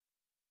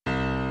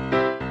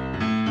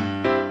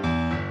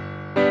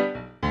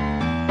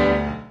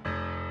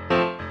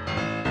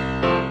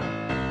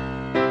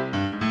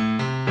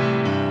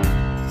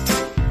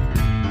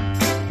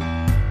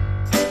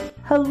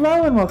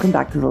Hello and welcome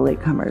back to The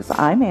Latecomers.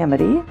 I'm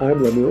Amity.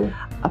 I'm Lemuel.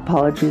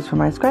 Apologies for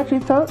my scratchy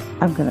throat.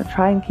 I'm going to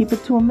try and keep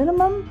it to a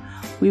minimum.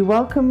 We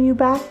welcome you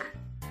back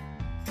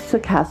to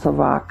Castle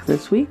Rock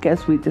this week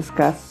as we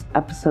discuss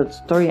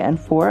episodes 3 and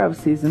 4 of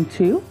Season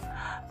 2.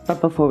 But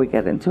before we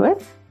get into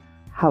it,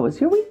 how was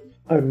your week?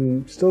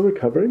 I'm still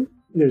recovering.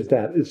 There's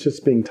that. It's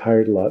just being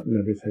tired a lot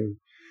and everything.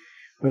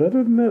 But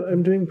other than that,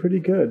 I'm doing pretty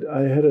good.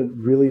 I had a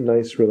really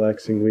nice,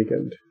 relaxing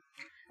weekend.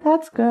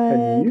 That's good.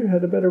 And you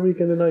had a better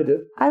weekend than I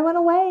did. I went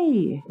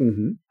away.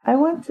 Mm-hmm. I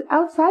went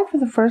outside for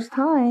the first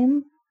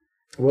time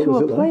What to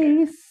was a it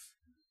place.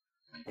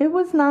 Like? It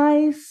was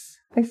nice.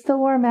 I still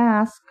wore a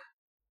mask.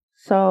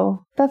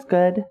 So that's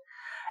good.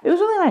 It was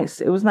really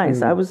nice. It was nice.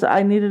 Mm.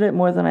 I needed it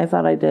more than I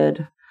thought I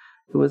did.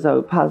 It was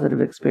a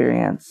positive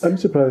experience. I'm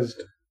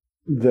surprised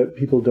that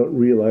people don't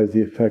realize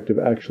the effect of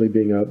actually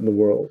being out in the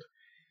world.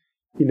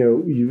 You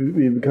know,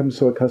 you become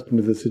so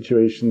accustomed to the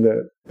situation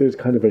that there's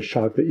kind of a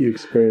shock that you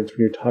experience when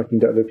you're talking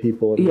to other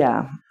people.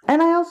 Yeah.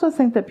 And I also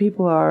think that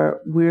people are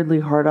weirdly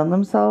hard on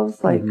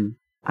themselves. Like,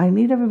 I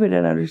need everybody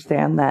to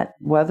understand that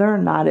whether or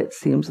not it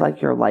seems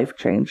like your life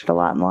changed a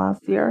lot in the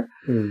last year,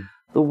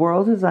 the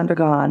world has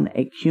undergone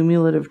a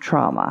cumulative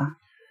trauma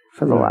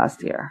for the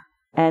last year.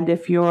 And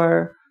if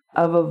you're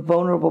of a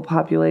vulnerable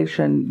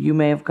population, you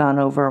may have gone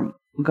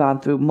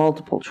through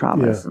multiple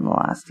traumas in the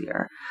last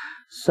year.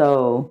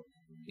 So,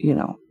 you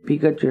know, be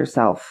good to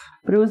yourself.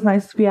 But it was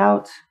nice to be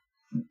out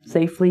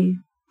safely.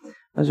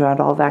 I was around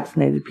all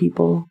vaccinated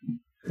people.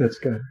 That's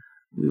good.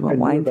 We went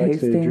and wine you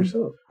tasting.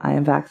 Yourself. I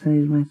am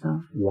vaccinated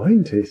myself.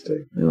 Wine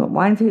tasting? We went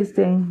wine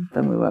tasting.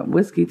 Then we went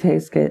whiskey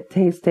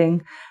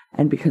tasting.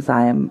 And because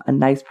I am a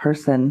nice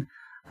person,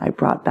 I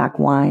brought back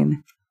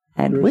wine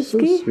and You're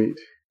whiskey so sweet.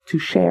 to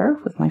share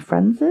with my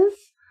friends.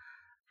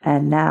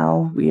 And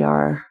now we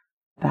are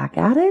back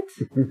at it.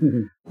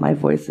 My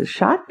voice is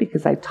shot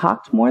because I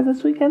talked more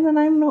this weekend than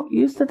I'm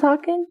used to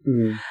talking.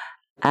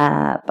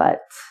 But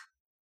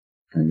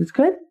I think it's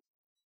good.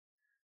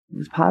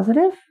 It's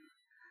positive.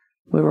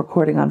 We're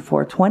recording on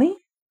 4/20.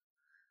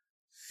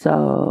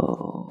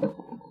 So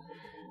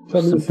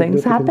some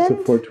things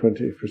happened. Of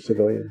 4/20 for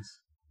civilians.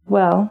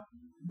 Well,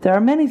 there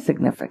are many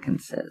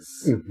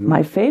significances.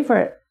 My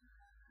favorite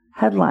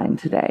headline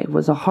today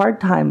was a Hard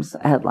Times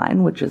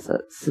headline, which is a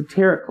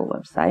satirical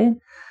website,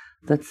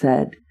 that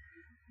said,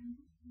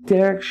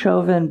 Derek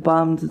Chauvin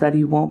bummed that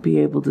he won't be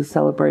able to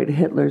celebrate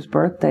Hitler's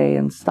birthday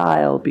in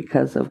style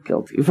because of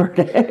guilty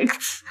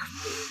verdicts.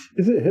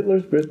 Is it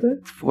Hitler's birthday?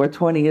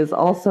 4/20 is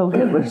also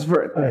Hitler's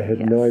birthday. I had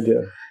no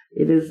idea.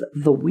 It is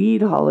the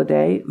weed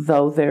holiday,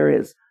 though there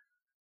is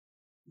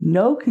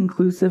no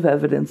conclusive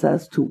evidence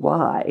as to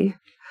why.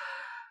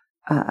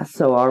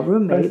 So our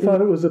roommate... I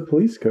thought it was a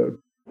police code.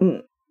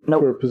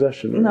 Nope. For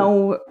possession. Right?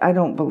 No, I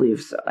don't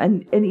believe so.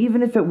 And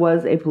even if it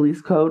was a police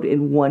code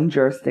in one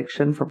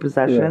jurisdiction for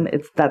possession,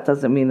 that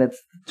doesn't mean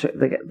it's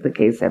the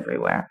case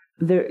everywhere.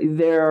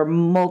 There are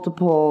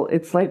multiple.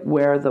 It's like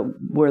where the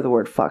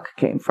word fuck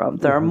came from.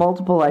 There are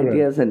multiple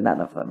ideas, and none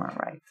of them are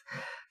right.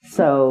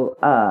 So,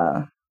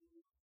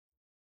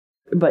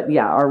 but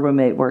yeah, our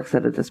roommate works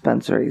at a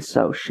dispensary,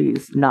 so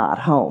she's not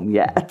home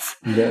yet.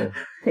 Yeah.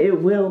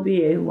 It will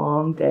be a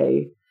long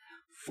day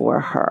for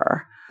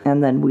her.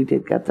 And then we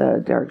did get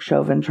the Derek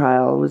Chauvin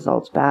trial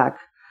results back.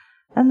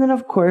 And then,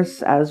 of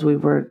course, as we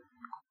were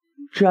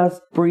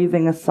just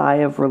breathing a sigh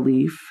of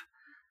relief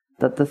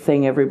that the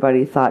thing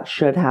everybody thought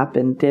should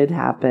happen did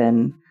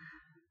happen,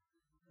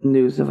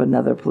 news of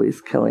another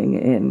police killing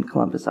in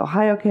Columbus,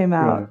 Ohio came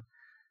out. Yeah.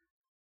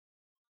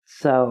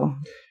 So...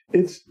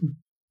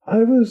 I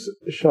was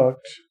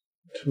shocked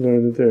to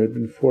learn that there had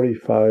been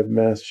 45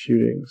 mass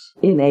shootings.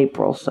 In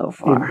April so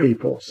far.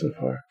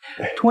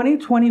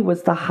 2020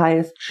 was the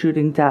highest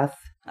shooting death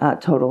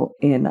total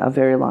in a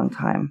very long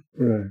time.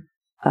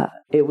 Right.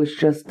 It was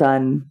just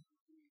done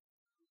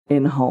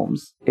in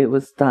homes. It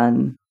was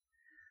done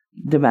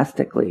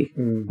domestically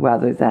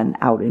rather than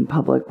out in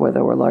public where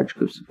there were large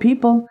groups of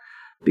people,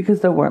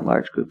 because there weren't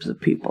large groups of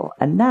people.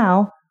 And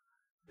now,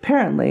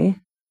 apparently,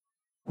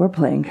 we're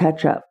playing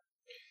catch up.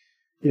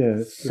 Yeah.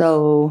 It's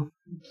so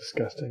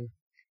disgusting.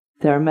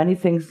 There are many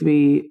things to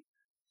be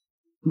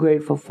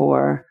grateful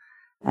for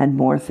and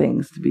more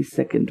things to be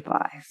sickened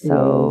by. So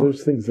well,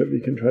 there's things that we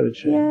can try to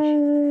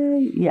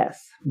change. Yes.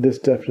 This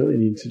definitely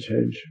needs to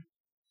change.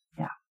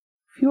 Yeah.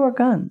 Fewer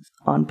guns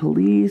on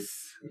police,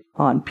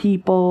 on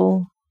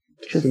people.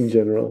 Just in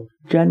general.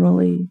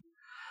 Generally.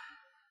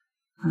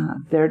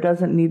 There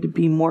doesn't need to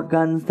be more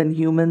guns than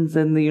humans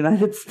in the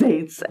United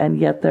States, and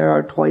yet there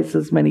are twice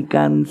as many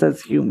guns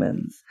as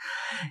humans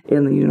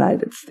in the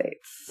United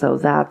States. So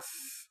that's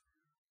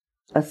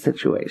a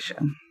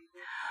situation.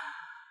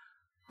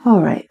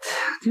 All right.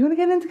 Do you want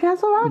to get into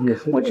Castle Rock?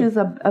 Yes, which is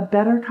a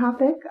better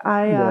topic.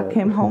 I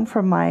came home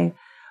from my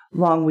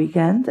long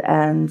weekend,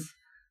 and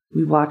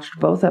we watched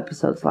both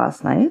episodes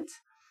last night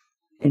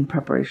in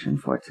preparation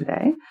for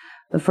today.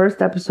 The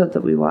first episode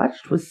that we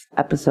watched was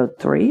episode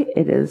 3.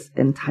 It is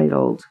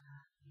entitled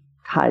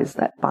Ties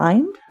That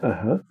Bind.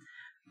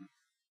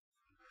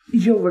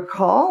 You'll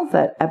recall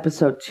that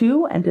episode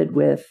 2 ended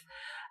with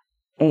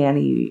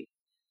Annie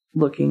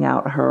looking in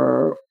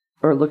her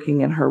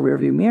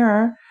rearview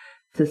mirror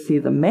to see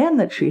the man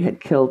that she had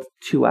killed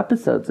 2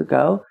 episodes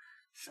ago,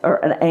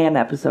 or an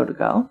episode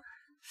ago,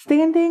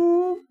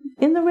 standing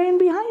in the rain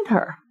behind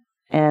her.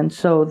 And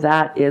so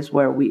that is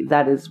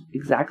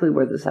exactly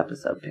where this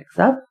episode picks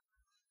up.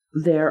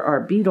 There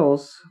are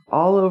beetles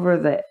all over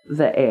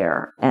the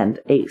air, and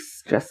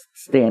Ace just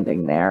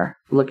standing there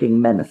looking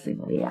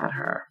menacingly at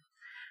her.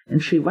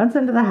 And she runs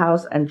into the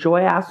house, and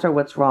Joy asks her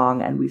what's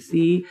wrong, and we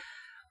see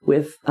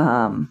with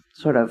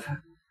sort of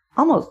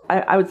almost,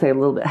 I would say, a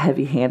little bit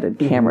heavy-handed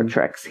camera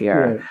tricks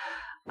here,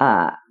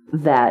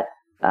 that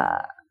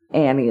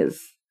Annie is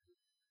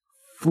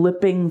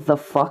flipping the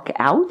fuck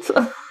out.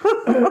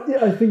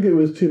 Yeah, I think it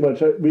was too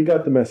much. We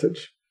got the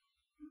message.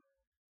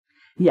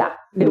 Yeah,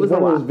 it was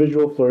one a lot. of those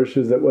visual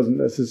flourishes that wasn't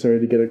necessary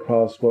to get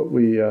across what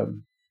we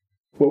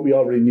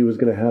already knew was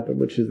going to happen,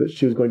 which is that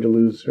she was going to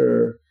lose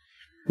her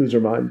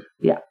mind.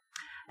 Yeah.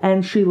 And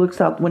when she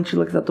looks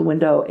out the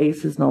window,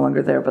 Ace is no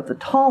longer there, but the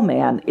tall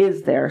man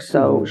is there,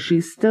 so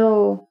she's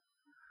still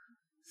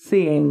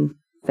seeing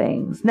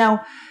things.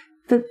 Now,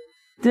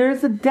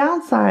 there's a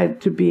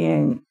downside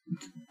to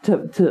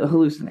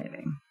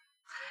hallucinating.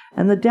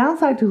 And the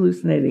downside to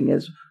hallucinating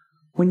is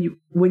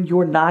when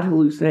you're not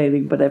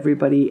hallucinating, but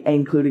everybody,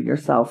 including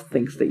yourself,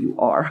 thinks that you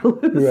are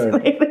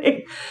hallucinating.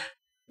 Right.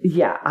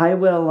 Yeah, I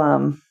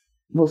will.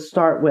 We'll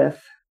start with.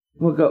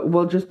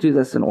 We'll just do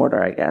this in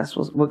order, I guess.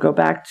 We'll go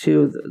back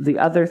to the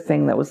other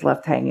thing that was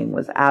left hanging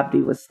was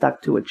Abdi was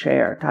tied to a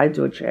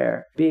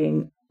chair,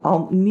 being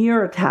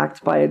near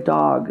attacked by a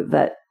dog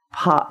that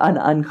an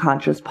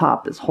unconscious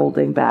Pop is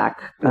holding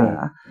back,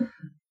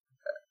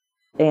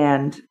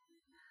 and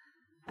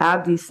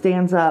Abdi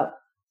stands up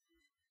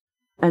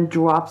and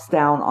drops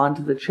down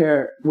onto the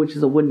chair, which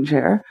is a wooden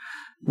chair,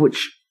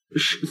 which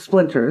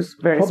splinters.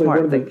 Very probably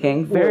smart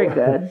thinking. Very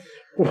good.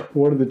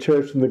 One of the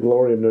chairs from the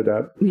Glorium, no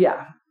doubt.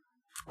 Yeah.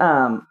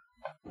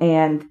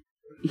 And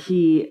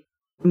he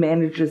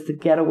manages to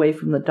get away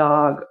from the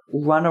dog,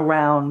 run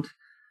around,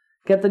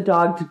 get the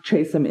dog to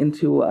chase him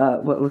into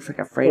what looks like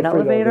a freight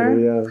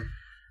elevator,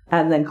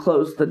 and then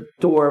close the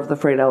door of the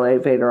freight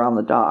elevator on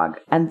the dog.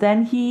 And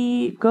then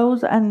he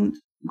goes and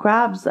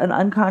grabs an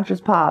unconscious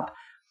Pop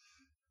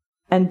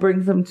and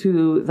brings him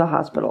to the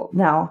hospital.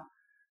 Now,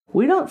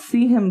 we don't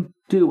see him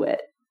do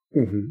it.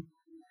 Mm-hmm.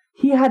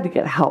 He had to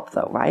get help,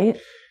 though, right?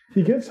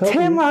 He gets help.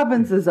 Tim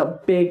Robbins is a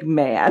big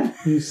man.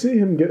 You see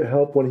him get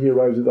help when he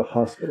arrives at the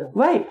hospital.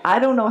 Right. I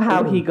don't know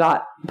how he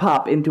got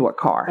Pop into a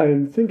car.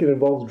 I think it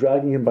involves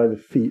dragging him by the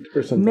feet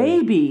or something.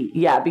 Maybe,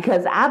 yeah,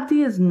 because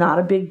Abdi is not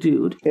a big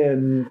dude.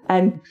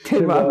 And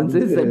Tim Robbins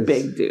is a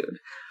big dude.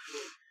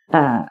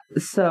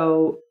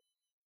 So,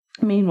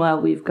 meanwhile,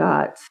 we've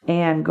got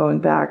Anne going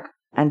back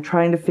and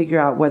trying to figure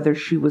out whether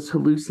she was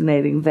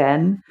hallucinating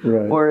then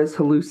or is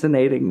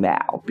hallucinating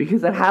now.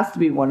 Because it has to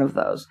be one of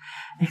those.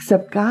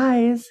 Except,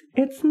 guys,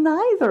 it's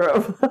neither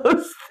of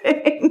those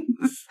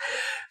things.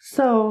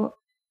 So,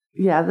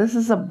 yeah, this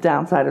is a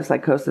downside of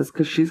psychosis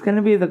because she's going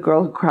to be the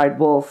girl who cried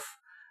wolf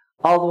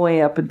all the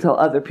way up until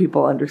other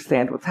people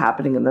understand what's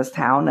happening in this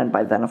town. And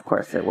by then, of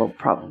course, it will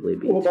probably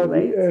be too late. By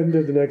the end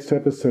of the next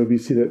episode, we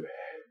see that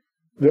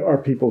there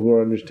are people who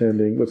are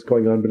understanding what's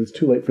going on, but it's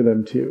too late for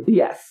them too.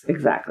 Yes,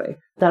 exactly.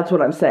 That's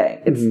what I'm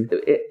saying. It's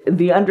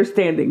the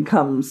understanding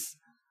comes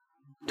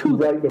too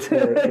late. Right before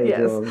it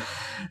goes wrong.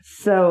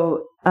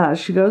 So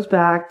she goes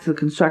back to the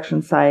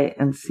construction site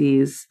and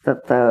sees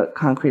that the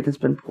concrete has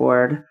been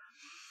poured.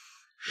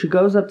 She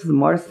goes up to the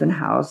Marston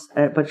house,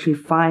 but she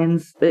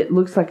finds it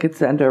looks like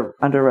it's under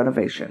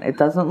renovation. It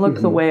doesn't look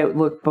the way it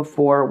looked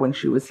before when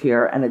she was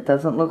here, and it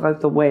doesn't look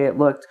like the way it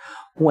looked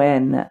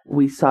when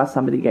we saw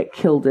somebody get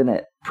killed in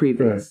it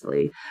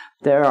previously. Right.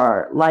 There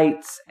are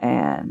lights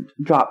and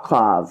drop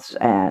cloths,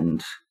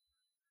 and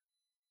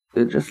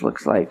it just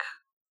looks like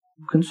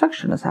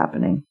construction is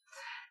happening.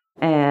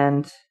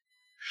 And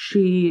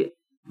she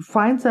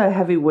finds a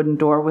heavy wooden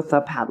door with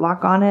a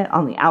padlock on it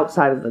on the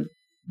outside of the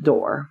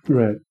door.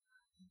 Right.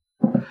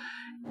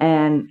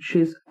 And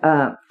she's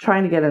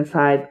trying to get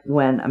inside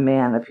when a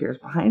man appears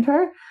behind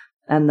her,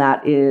 and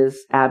that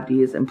is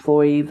Abdi's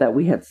employee that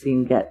we had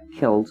seen get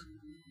killed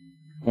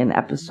in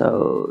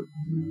episode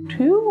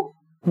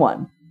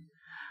 1.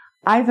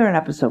 Either in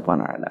episode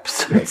 1 or in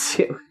episode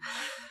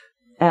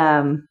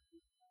 2.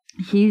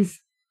 He's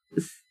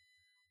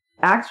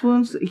axe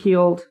wounds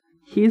healed.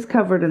 He's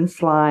covered in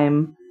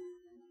slime,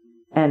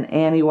 and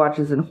Annie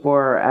watches in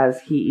horror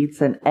as he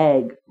eats an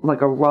egg,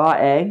 like a raw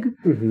egg,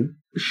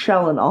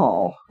 shell and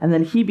all. And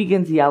then he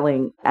begins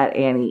yelling at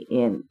Annie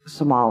in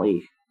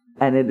Somali,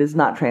 and it is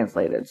not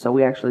translated, so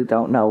we actually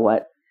don't know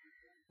what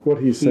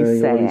he's saying.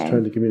 Or what he's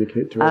trying to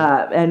communicate to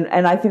her.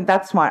 And I think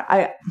that's smart.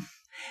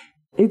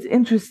 It's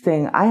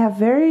interesting. I have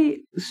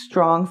very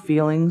strong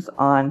feelings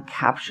on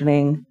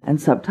captioning and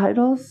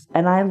subtitles,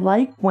 and I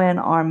like when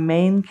our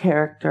main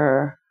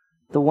character,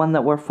 the one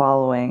that we're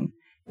following,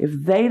 if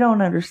they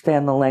don't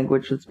understand the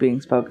language that's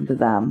being spoken to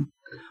them,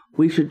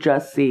 we should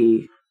just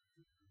see,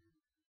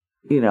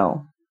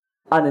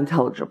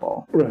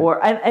 unintelligible.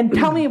 Right. And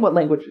tell me what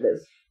language it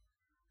is.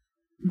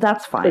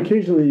 that's fine.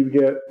 Occasionally you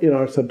get in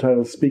our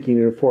subtitles speaking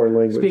in a foreign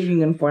language.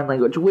 Speaking in foreign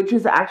language, which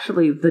is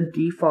actually the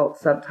default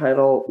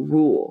subtitle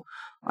rule.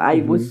 I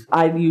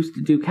used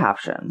to do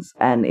captions,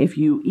 and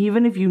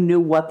even if you knew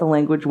what the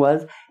language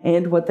was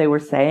and what they were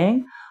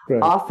saying,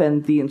 right.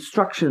 Often the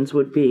instructions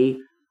would be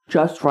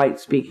just write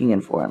speaking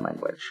in foreign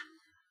language.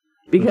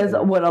 Because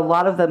what a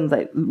lot of them,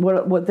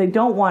 what they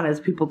don't want is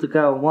people to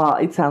go, well,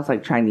 it sounds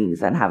like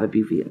Chinese and have it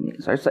be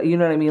Vietnamese. Or so, you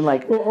know what I mean?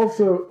 Like, well,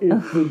 also,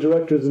 if the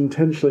director is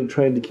intentionally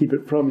trying to keep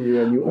it from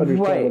you and you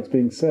understand right. what's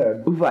being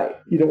said, right.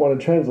 you don't want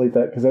to translate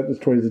that because that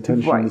destroys the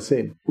tension right. in the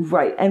scene.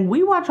 Right. And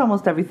we watch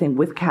almost everything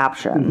with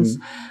captions.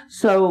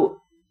 So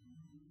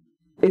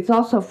it's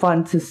also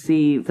fun to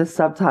see the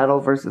subtitle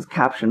versus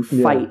caption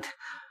fight.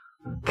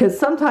 Because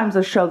sometimes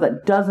a show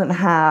that doesn't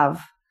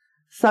have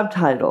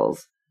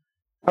subtitles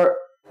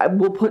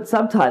will put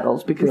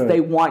subtitles because right. they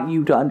want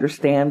you to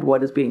understand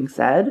what is being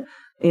said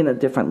in a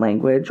different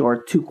language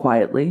or too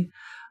quietly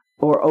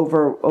or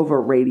over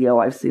radio.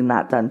 I've seen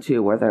that done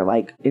too, where they're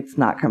like, it's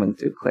not coming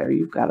through clear.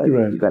 You've got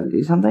to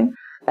do something.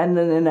 And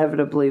then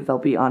inevitably they'll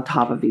be on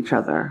top of each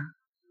other,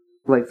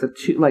 like the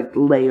two, like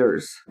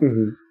layers,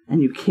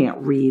 and you can't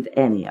read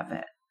any of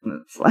it.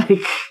 And it's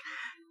like,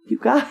 you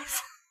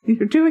guys,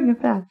 you're doing a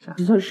bad job.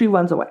 So she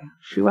runs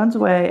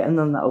away. And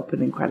then the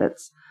opening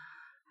credits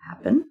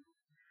happen.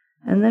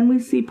 And then we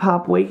see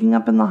Pop waking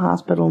up in the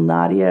hospital.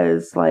 Nadia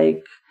is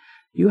like,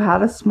 you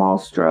had a small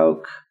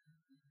stroke.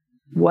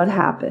 What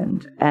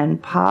happened?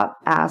 And Pop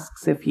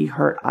asks if he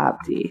hurt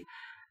Abdi.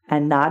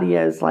 And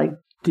Nadia is like,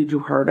 did you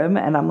hurt him?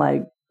 And I'm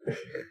like,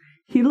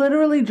 he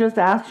literally just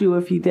asked you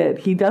if he did.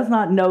 He does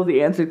not know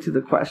the answer to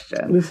the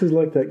question. This is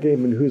like that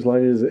game in Whose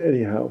Line Is It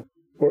Anyhow?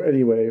 Or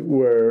Anyway,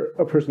 where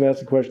a person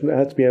asks a question that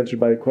has to be answered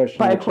by a question.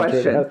 By a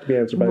question. It has to be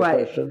answered by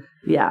a question.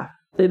 Yeah,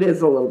 it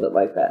is a little bit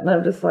like that. And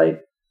I'm just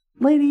like,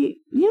 lady,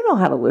 you know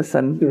how to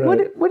listen.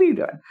 Right. What are you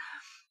doing?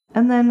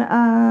 And then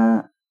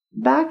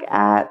back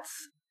at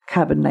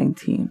Cabin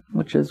 19,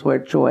 which is where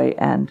Joy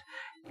and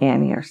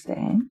Annie are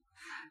staying,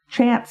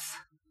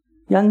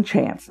 young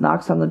Chance,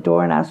 knocks on the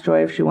door and asks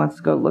Joy if she wants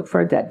to go look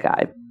for a dead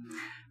guy.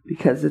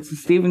 Because it's a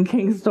Stephen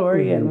King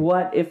story, and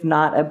what if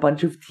not a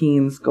bunch of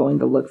teens going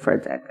to look for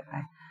a dead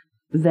guy?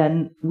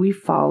 Then we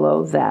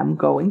follow them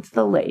going to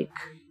the lake.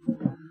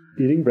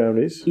 Eating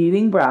brownies.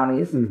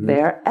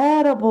 They're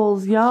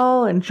edibles,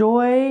 y'all. And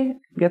Joy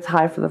gets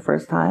high for the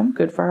first time.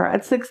 Good for her.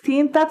 At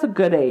 16, that's a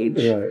good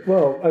age. Right.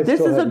 Well,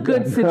 this is a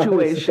good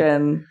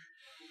situation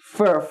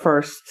for a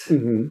first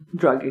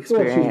drug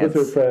experience. Well, she's with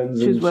her friends.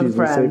 She's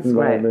in a safe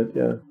environment.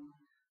 Right. Yeah.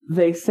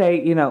 They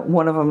say,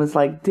 one of them is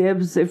like,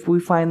 dibs if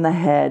we find the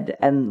head.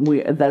 And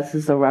this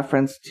is a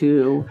reference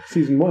to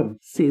Season 1.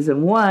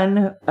 Season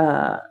 1.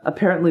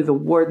 Apparently the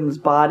warden's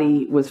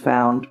body was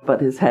found,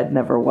 but his head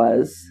never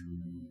was.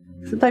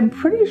 Except I'm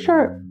pretty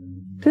sure,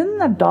 didn't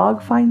the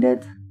dog find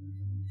it?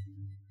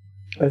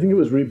 I think it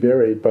was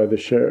reburied by the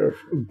sheriff.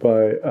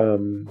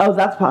 Oh,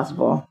 that's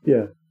possible.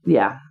 Yeah.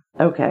 Yeah.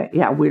 Okay.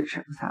 Yeah, weird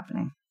shit was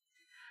happening.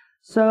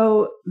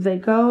 So they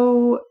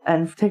go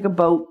and take a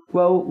boat,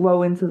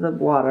 row into the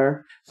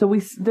water. So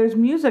there's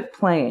music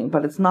playing,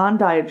 but it's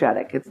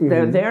non-diegetic. It's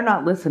they're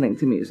not listening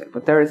to music,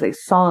 but there is a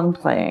song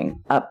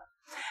playing up.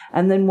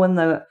 And then when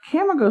the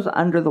camera goes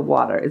under the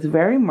water, it's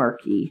very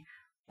murky.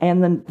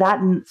 And then that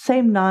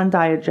same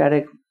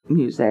non-diegetic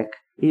music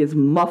is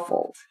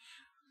muffled,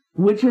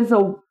 which is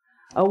a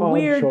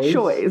weird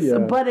choice. Yeah.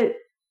 But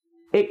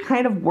it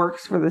kind of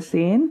works for the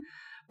scene.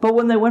 But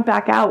when they went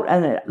back out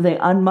and they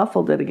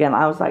unmuffled it again,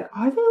 I was like,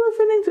 are they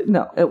listening to...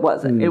 No, it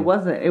wasn't. It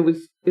wasn't. It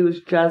was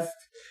just...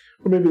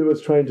 Or maybe it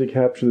was trying to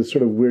capture the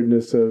sort of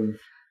weirdness of...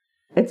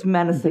 It's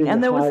menacing.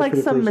 And there was like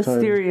some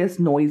mysterious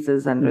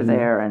noises under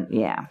there. And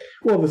yeah.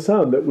 Well, the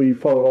sound that we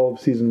followed all of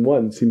Season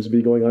 1 seems to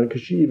be going on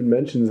because she even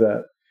mentions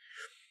that.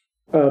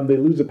 They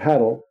lose a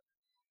paddle.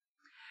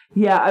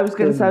 Yeah, I was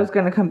going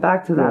to come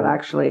back to that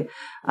actually,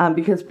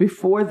 because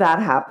before that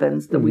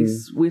happens, that we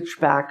switch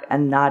back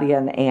and Nadia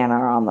and Anna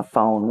are on the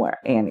phone where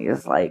Annie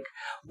is like,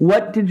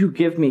 "What did you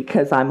give me?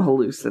 Because I'm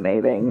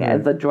hallucinating.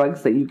 And the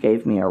drugs that you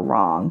gave me are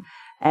wrong."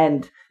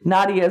 And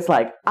Nadia is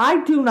like,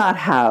 "I do not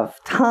have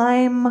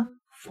time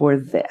for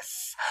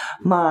this.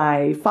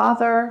 My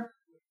father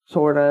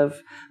sort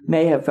of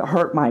may have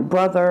hurt my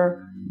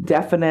brother."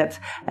 Definite,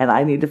 and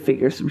I need to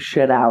figure some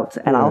shit out.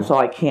 And also,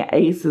 I can't.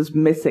 Ace is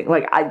missing.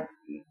 Like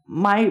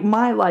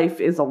my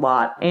life is a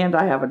lot, and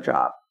I have a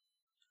job.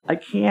 I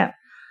can't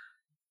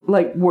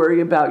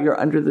worry about your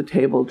under the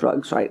table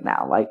drugs right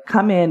now. Like,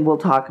 come in, we'll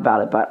talk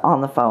about it, but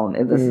on the phone,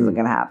 and this isn't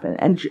going to happen.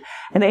 And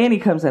Annie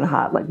comes in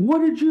hot, like, what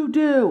did you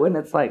do? And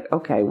it's like,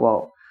 okay,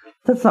 well,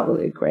 that's not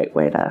really a great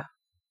way to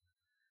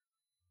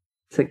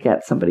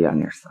get somebody on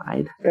your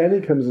side.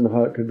 Annie comes in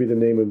hot could be the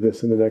name of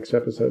this in the next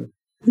episode.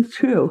 It's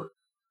true.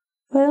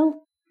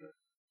 Well,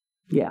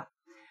 yeah.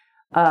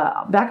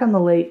 Back on the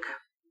lake,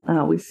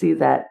 we see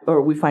that,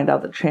 or we find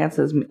out that Chance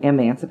is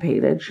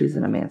emancipated. She's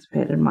an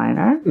emancipated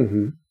minor.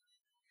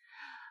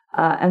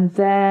 And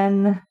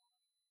then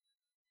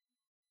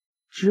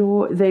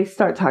Joy, they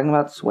start talking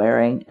about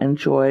swearing, and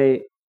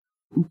Joy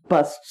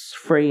busts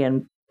free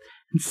and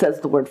and says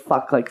the word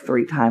fuck like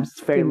 3 times.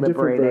 It's very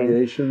liberating.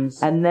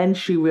 Variations. And then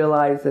she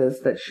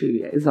realizes that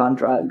she is on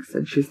drugs.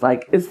 And she's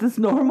like, is this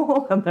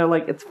normal? And they're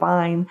like, it's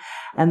fine.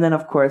 And then,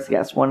 of course,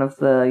 yes, one of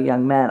the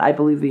young men, I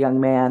believe the young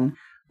man,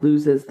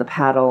 loses the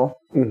paddle.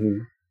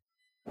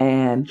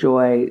 And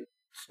Joy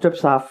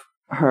strips off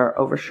her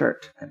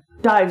overshirt and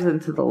dives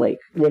into the lake.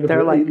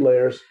 They're like 8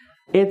 layers.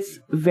 It's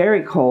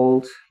very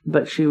cold,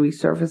 but she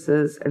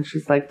resurfaces and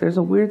she's like, there's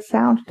a weird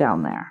sound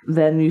down there.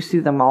 Then you see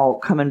them all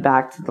coming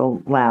back to the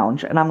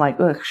lounge. And I'm like,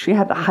 ugh, she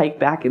had to hike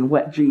back in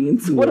wet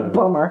jeans. What a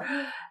bummer.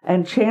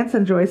 And Chance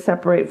and Joy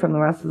separate from the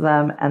rest of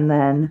them. And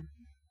then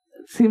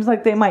it seems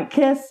like they might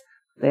kiss.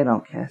 They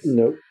don't kiss.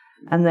 Nope.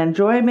 And then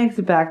Joy makes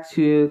it back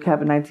to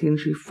cabin 19.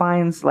 She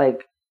finds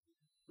like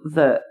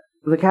the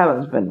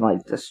cabin's been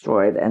like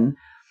destroyed. And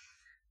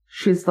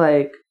she's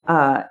like,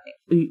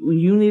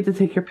 you need to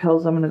take your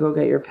pills. I'm going to go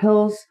get your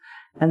pills.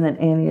 And then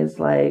Annie is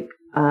like,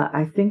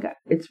 I think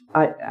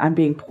I'm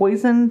being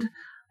poisoned.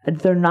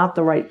 They're not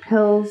the right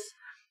pills.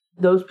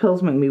 Those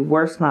pills make me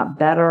worse, not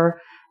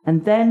better.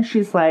 And then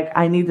she's like,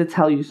 I need to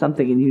tell you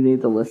something and you need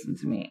to listen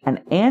to me.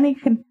 And Annie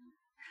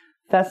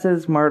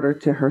confesses murder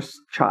to her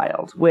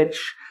child,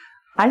 which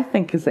I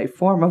think is a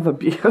form of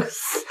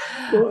abuse.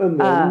 Well, and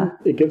then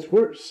it gets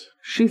worse.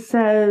 She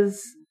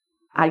says,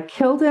 I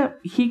killed him.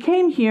 He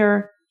came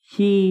here.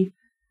 He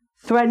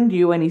threatened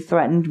you and he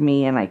threatened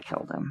me and I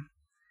killed him.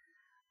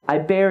 I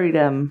buried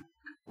him,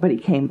 but he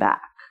came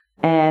back.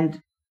 And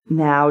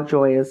now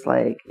Joy is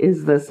like,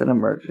 is this an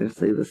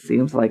emergency? This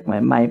seems like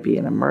it might be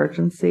an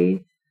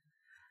emergency.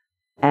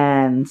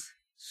 And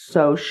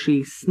so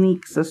she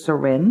sneaks a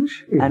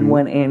syringe. And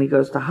when Annie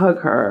goes to hug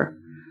her,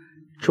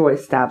 Joy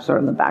stabs her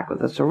in the back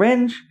with a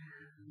syringe,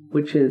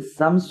 which is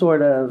some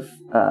sort of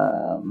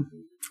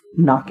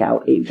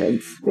knockout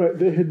agents. Right.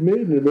 They had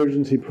made an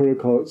emergency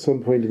protocol at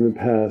some point in the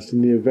past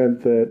in the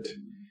event that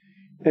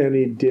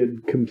Annie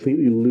did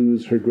completely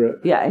lose her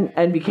grip. Yeah,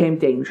 and became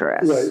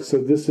dangerous. Right. So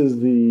this is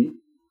the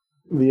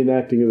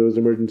enacting of those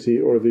emergency,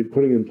 or the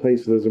putting in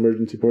place of those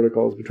emergency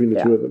protocols between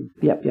the two of them.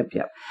 Yep.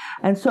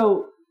 And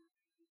so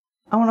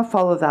I want to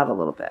follow that a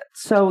little bit.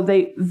 So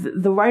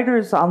the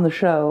writers on the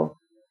show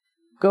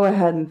go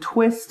ahead and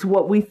twist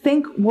what we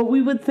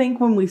would think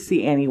when we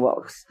see Annie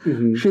Wilkes.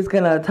 She's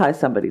going to tie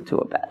somebody to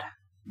a bed.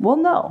 Well,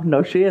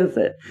 no, she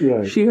isn't.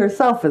 Right. She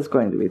herself is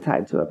going to be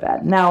tied to a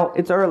bed. Now,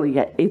 it's early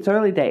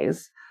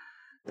days.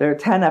 There are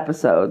 10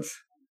 episodes.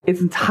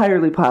 It's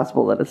entirely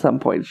possible that at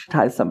some point she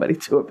ties somebody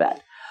to a bed.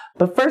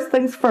 But first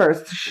things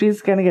first,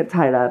 she's going to get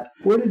tied up.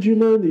 Where did you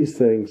learn these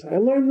things? I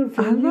learned them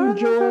from you,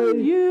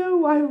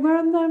 Joy. I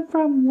learned them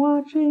from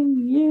watching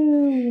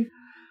you.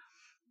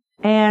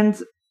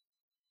 And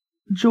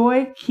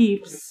Joy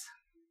keeps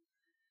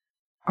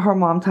her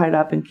mom tied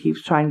up and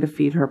keeps trying to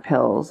feed her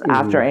pills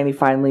after Annie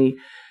finally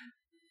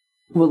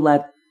will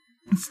let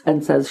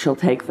and says she'll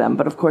take them.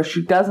 But of course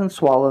she doesn't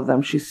swallow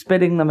them. She's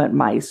spitting them at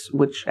mice,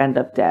 which end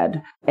up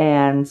dead.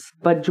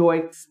 But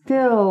Joy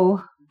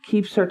still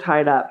keeps her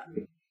tied up,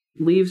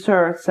 leaves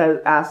her, says,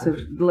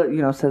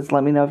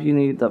 let me know if you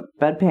need the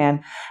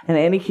bedpan. And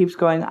Annie keeps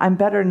going, I'm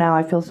better now.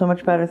 I feel so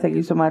much better. Thank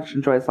you so much.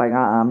 And Joy's like,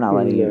 I'm not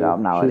letting you go.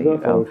 I'm not letting you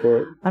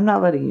go. I'm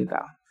not letting you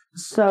go.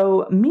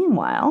 So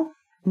meanwhile,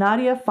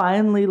 Nadia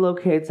finally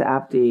locates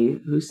Abdi,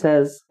 who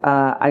says,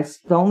 the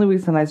only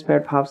reason I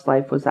spared Pop's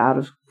life was out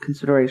of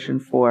consideration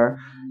for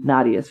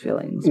Nadia's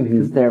feelings,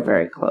 because they're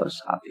very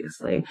close,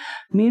 obviously.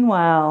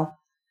 Meanwhile,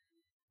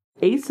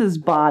 Ace's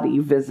body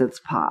visits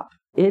Pop.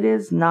 It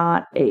is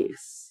not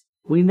Ace.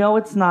 We know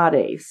it's not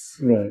Ace.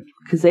 Right.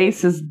 Because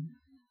Ace is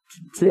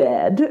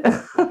dead.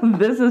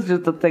 This is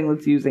just a thing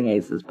that's using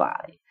Ace's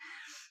body.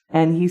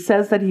 And he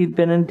says that he'd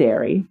been in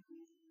Derry,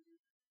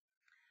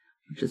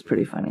 which is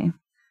pretty funny.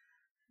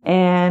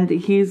 And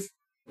he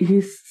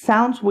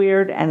sounds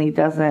weird and he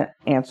doesn't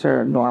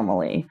answer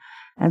normally.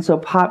 And so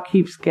Pop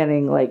keeps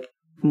getting like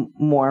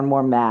more and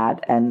more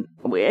mad. And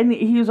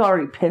he was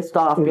already pissed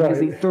off because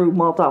he threw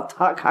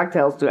Molotov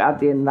cocktails to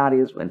Abdi and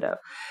Nadia's window.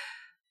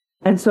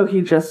 And so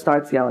he just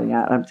starts yelling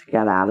at him to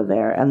get out of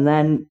there. And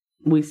then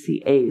we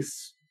see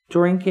Ace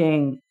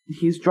drinking.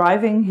 He's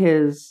driving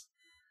his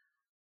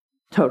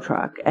tow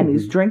truck and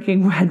he's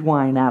drinking red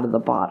wine out of the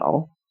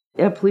bottle.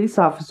 A police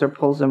officer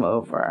pulls him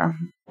over.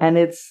 And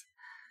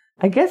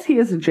I guess he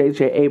is a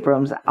J.J.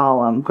 Abrams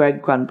alum,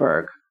 Greg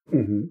Grunberg,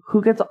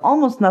 who gets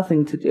almost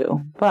nothing to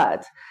do.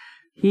 But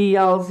he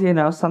yells,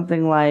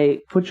 something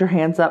like, put your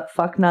hands up,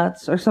 fuck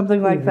nuts, or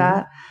something like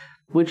that,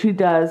 which he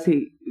does.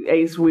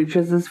 Ace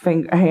reaches his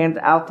hand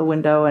out the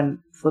window and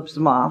flips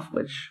him off,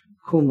 which,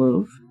 cool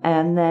move.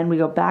 And then we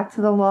go back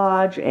to the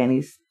lodge, and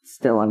he's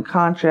still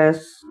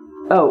unconscious.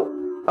 Oh,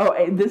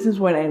 this is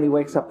when Annie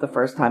wakes up the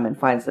first time and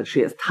finds that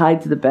she is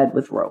tied to the bed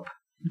with rope.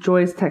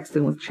 Joy's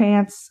texting with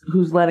Chance,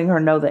 who's letting her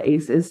know that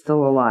Ace is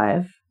still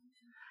alive.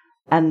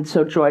 And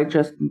so Joy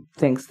just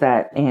thinks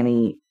that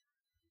Annie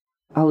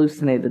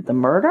hallucinated the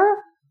murder,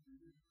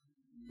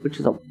 which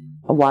is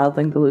a wild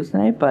thing to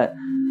hallucinate, but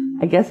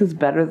I guess it's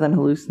better than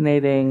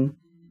hallucinating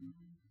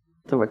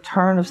the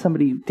return of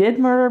somebody you did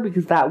murder,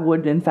 because that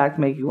would, in fact,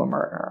 make you a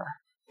murderer.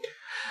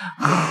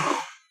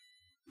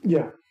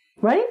 Yeah.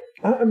 Right?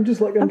 I'm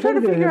just like... I'm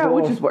trying to figure out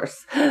which is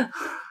worse.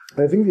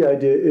 I think the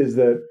idea is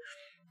that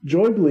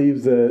Joy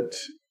believes that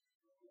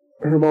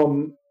her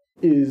mom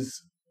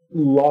is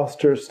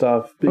lost her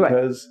stuff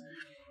because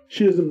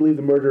she doesn't believe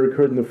the murder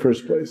occurred in the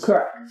first place.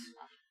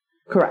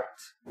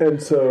 Correct.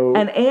 And so...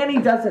 And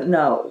Annie doesn't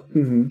know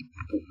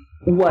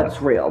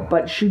what's real,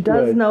 but she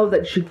does know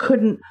that she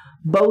couldn't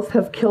both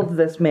have killed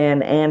this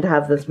man and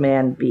have this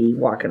man be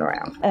walking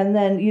around. And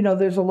then,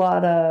 there's a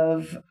lot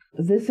of,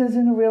 this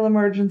isn't a real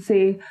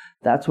emergency.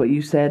 That's what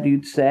you said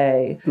you'd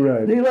say.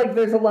 Right.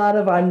 There's a lot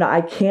of,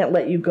 I can't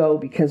let you go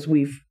because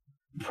we've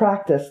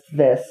practiced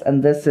this,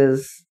 and this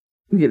is,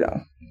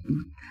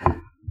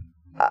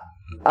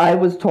 I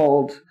was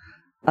told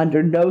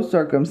under no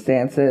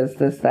circumstances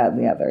this, that, and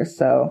the other.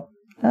 So,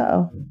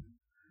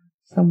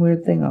 some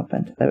weird thing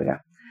opened. There we go.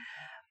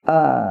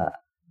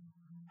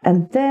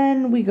 And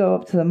then we go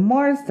up to the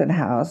Marsden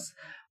house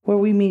where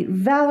we meet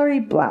Valerie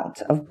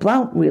Blount of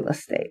Blount Real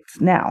Estate.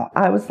 Now,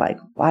 I was like,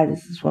 why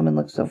does this woman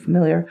look so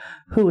familiar?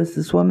 Who is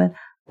this woman?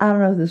 I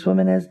don't know who this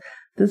woman is.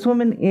 This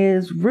woman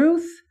is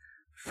Ruth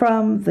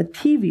from the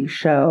TV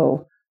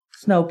show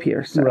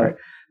Snowpiercer. Right.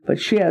 But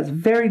she has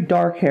very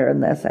dark hair in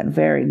this and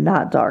very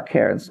not dark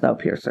hair in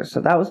Snowpiercer. So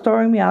that was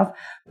throwing me off.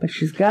 But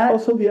she's got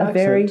also a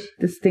very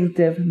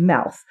distinctive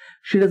mouth.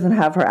 She doesn't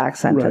have her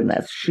accent in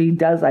this. She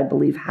does, I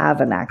believe, have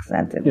an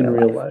accent in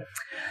real life.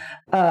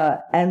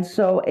 And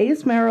so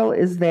Ace Merrill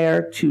is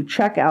there to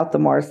check out the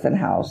Marsden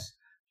house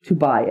to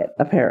buy it,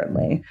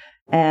 apparently.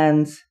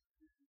 And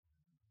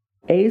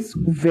Ace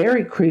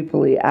very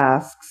creepily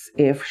asks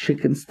if she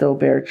can still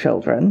bear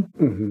children.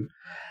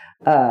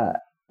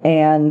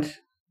 And...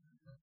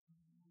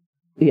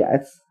 yeah,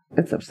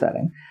 it's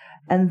upsetting.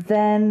 And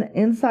then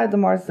inside the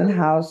Marsden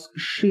house,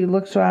 she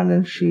looks around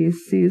and she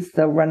sees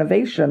the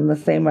renovation, the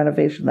same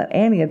renovation that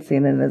Annie had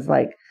seen, and is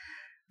like,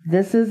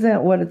 this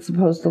isn't what it's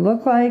supposed to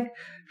look like.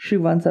 She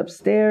runs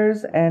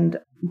upstairs, and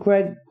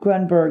Greg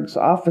Grunberg's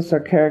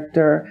officer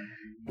character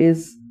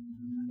is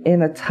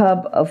in a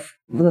tub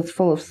that's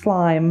full of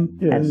slime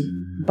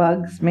and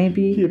bugs,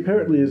 maybe. He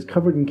apparently is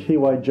covered in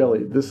KY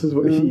jelly. This is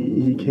what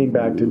he came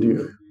back to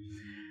do.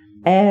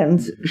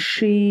 And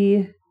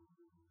she...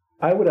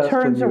 I would ask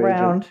turns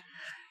around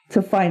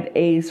to find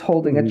Ace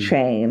holding a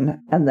chain,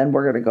 and then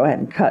we're going to go ahead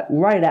and cut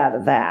right out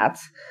of that.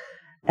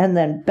 And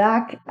then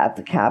back at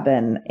the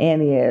cabin,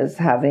 Annie is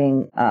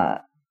having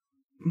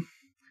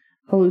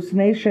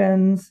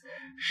hallucinations.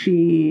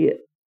 She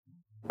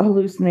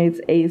hallucinates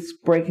Ace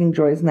breaking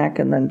Joy's neck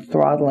and then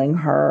throttling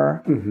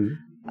her.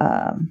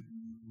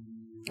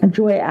 And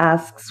Joy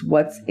asks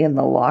what's in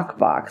the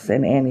lockbox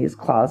in Annie's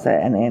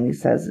closet, and Annie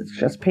says it's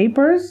just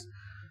papers.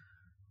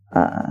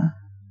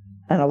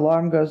 An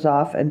alarm goes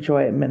off, and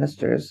Joy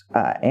administers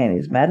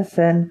Annie's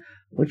medicine,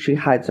 which she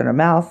hides in her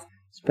mouth,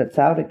 spits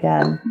out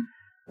again.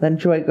 Then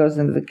Joy goes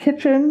into the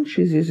kitchen.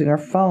 She's using her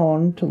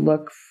phone to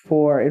look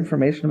for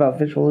information about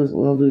visual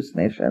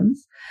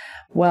hallucinations.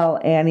 Well,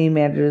 Annie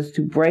manages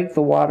to break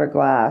the water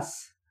glass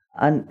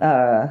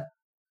under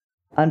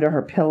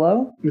her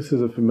pillow. This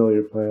is a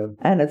familiar plan.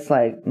 And it's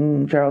like,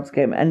 Gerald's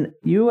game. And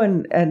you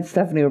and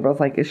Stephanie were both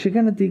like, is she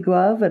going to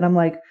deglove? And I'm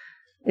like,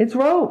 it's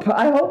rope.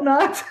 I hope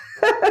not.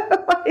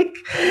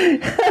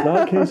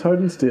 Not case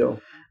hardened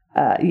steel.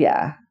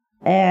 Yeah.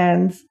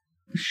 And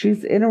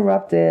she's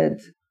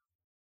interrupted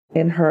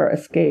in her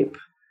escape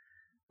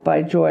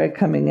by Joy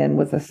coming in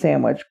with a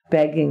sandwich,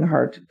 begging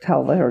her to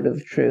tell her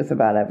the truth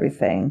about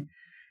everything,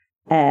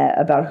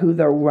 about who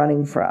they're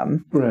running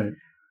from. Right.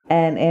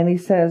 And Annie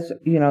says,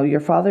 your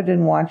father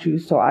didn't want you,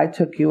 so I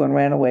took you and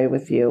ran away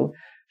with you.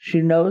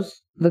 She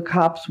knows the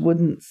cops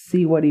wouldn't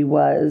see what he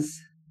was.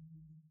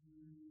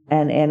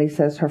 And Annie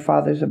says her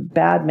father's a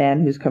bad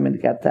man who's coming to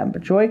get them.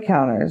 But Joy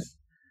counters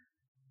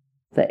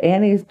that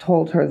Annie's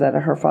told her that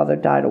her father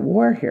died a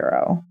war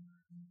hero.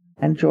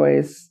 And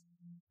Joy's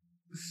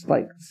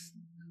like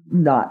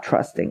not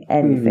trusting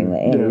anything that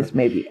Annie's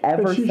maybe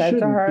ever said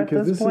to her at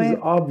this point. This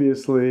is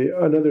obviously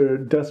another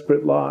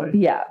desperate lie.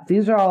 Yeah,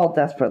 these are all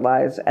desperate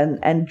lies.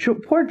 And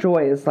poor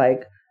Joy is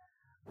like,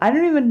 I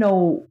don't even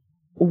know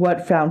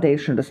what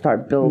foundation to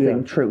start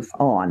building truth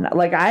on.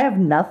 Like, I have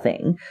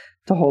nothing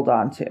to hold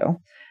on to.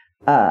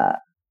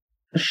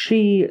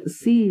 She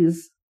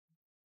sees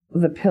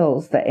the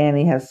pills that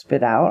Annie has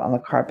spit out on the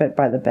carpet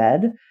by the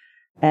bed,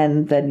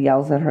 and then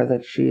yells at her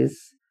that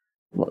she's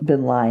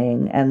been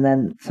lying. And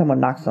then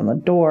someone knocks on the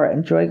door,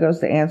 and Joy goes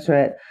to answer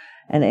it,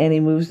 and Annie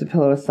moves the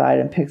pillow aside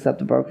and picks up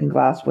the broken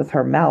glass with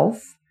her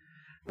mouth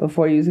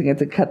before using it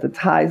to cut the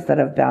ties that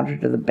have bound her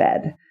to the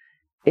bed.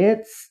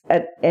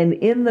 And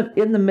in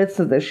the midst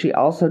of this, she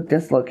also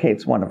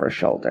dislocates one of her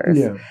shoulders.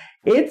 Yeah.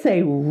 It's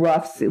a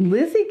rough scene.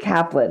 Lizzie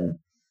Kaplan.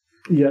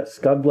 Yes,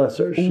 God bless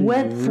her. She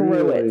went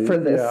through it for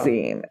this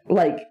scene.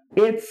 Like,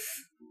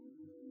 it's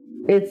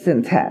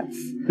intense.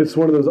 It's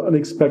one of those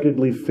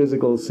unexpectedly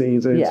physical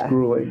scenes, and it's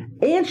grueling.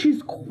 And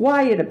she's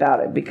quiet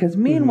about it, because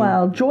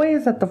meanwhile, Joy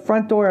is at the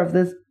front door of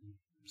this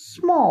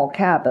small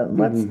cabin.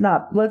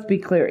 Let's be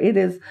clear. It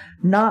is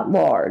not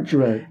large.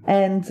 Right.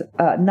 And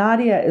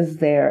Nadia is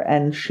there,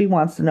 and she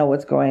wants to know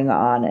what's going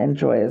on, and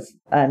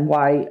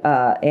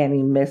why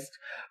Annie missed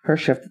her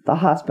shift at the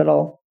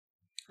hospital.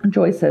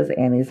 Joy says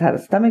Annie's had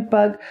a stomach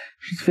bug.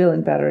 She's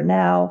feeling better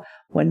now.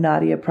 When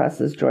Nadia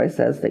presses, Joy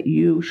says that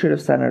you should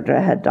have sent her to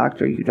a head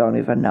doctor. You don't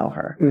even know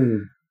her.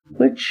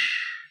 Which,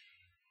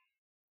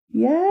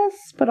 yes,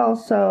 but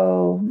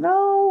also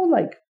no,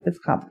 like, it's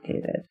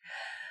complicated.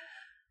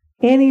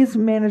 Annie's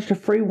managed to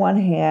free one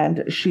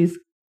hand. She's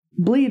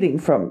bleeding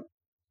from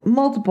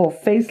multiple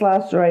face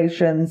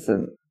lacerations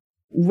and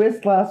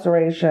wrist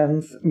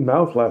lacerations.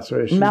 Mouth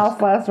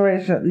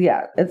lacerations.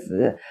 Yeah. It's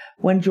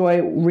when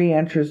Joy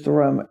re-enters the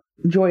room,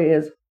 Joy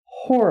is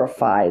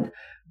horrified,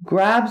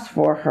 grabs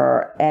for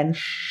her, and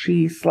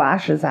she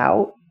slashes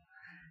out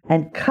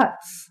and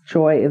cuts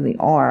Joy in the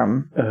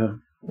arm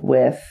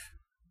with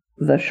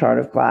the shard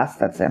of glass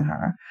that's in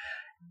her.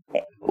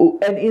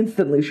 And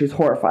instantly she's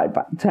horrified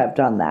to have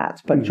done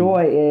that. But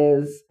Joy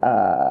is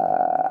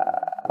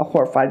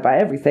horrified by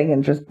everything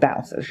and just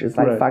bounces. She's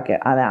like, fuck it,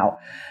 I'm out.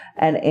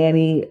 And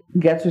Annie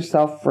gets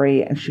herself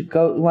free, and she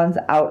runs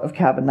out of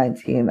cabin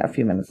 19 a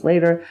few minutes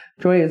later.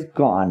 Joy is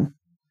gone,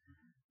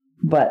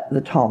 but the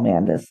tall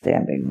man is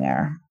standing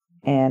there.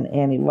 And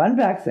Annie runs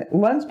back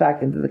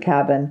into the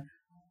cabin,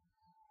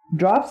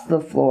 drops to the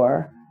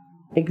floor,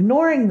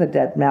 ignoring the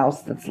dead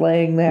mouse that's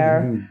laying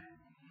there.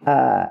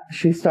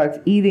 She starts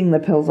eating the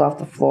pills off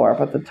the floor,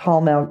 but the tall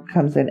man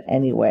comes in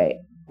anyway.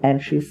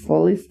 And she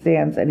slowly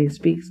stands, and he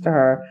speaks to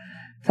her,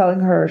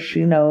 telling her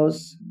she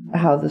knows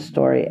how the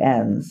story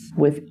ends,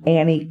 with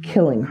Annie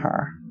killing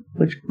her,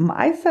 which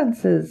my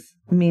senses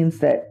means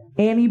that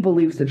Annie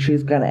believes that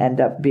she's going to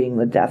end up being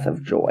the death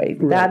of Joy.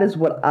 Right. That is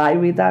what I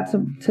read that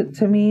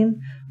to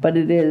mean, but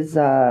it is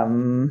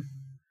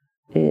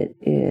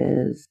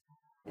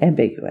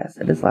ambiguous.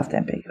 It is left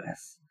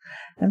ambiguous.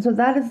 And so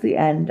that is the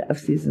end of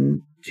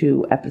season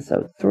 2,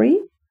 episode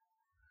 3.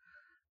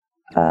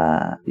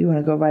 You want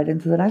to go right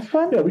into the next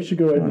one? Yeah, we should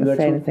go right into the next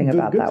one. Anything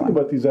about that one? The good thing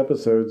about these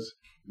episodes,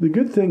 the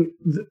good thing,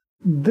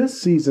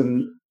 this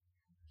season,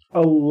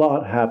 a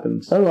lot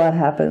happens. A lot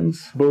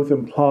happens. Both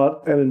in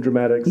plot and in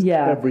dramatics.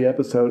 Yeah. Every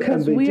episode.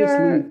 And they leave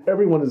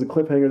everyone is a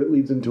cliffhanger that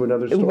leads into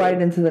another story.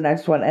 Right into the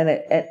next one.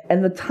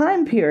 And the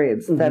time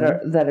periods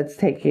that it's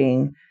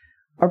taking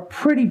are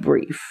pretty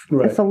brief.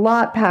 Right. It's a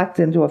lot packed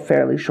into a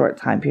fairly short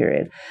time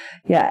period.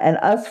 Yeah, and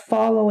us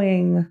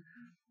following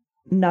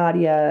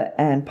Nadia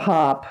and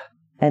Pop,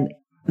 and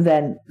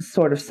then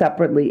sort of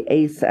separately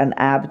Ace and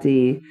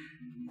Abdi,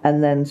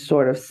 and then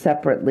sort of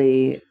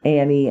separately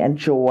Annie and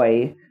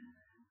Joy.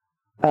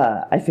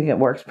 I think it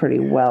works pretty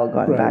well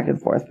going back and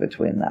forth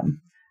between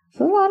them.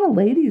 There's a lot of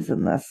ladies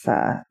in this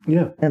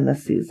in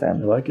this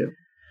season. I like it.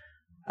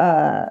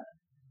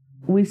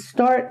 We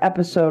start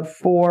episode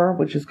 4,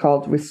 which is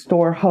called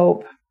Restore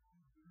Hope.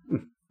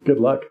 Good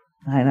luck.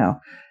 I know.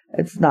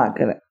 It's not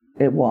gonna.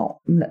 It won't.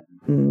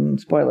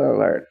 Spoiler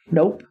alert.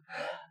 Nope.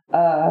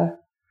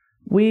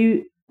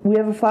 We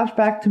have a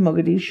flashback to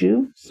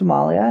Mogadishu,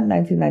 Somalia,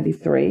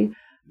 1993.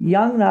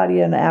 Young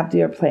Nadia and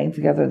Abdi are playing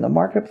together in the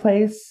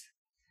marketplace,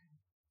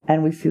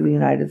 and we see the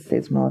United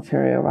States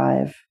military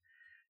arrive.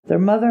 Their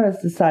mother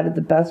has decided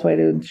the best way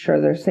to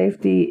ensure their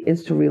safety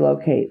is to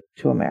relocate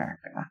to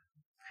America.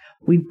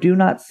 We do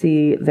not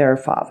see their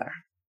father.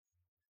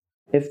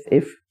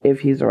 If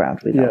he's around,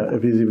 we don't know.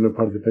 If he's even a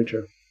part of the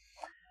picture.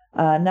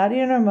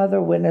 Nadia and her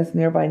mother witness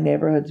nearby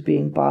neighborhoods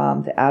being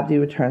bombed. Abdi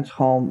returns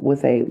home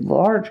with a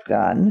large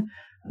gun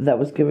that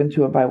was given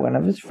to him by one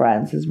of his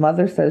friends. His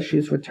mother says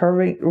she's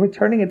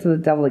returning it to the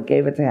devil that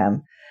gave it to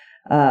him.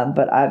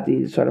 But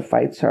Abdi sort of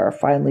fights her.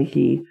 Finally,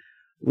 he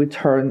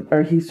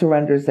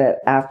surrenders it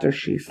after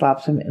she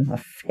slaps him in the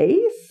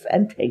face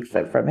and takes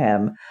it from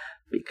him,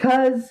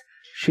 because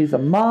she's a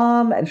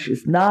mom and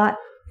she's not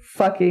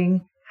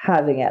fucking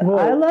having it. Well,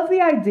 I love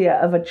the idea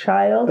of a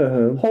child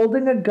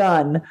holding a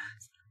gun,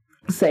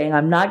 saying,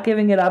 I'm not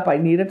giving it up, I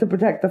need it to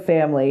protect the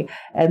family,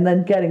 and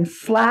then getting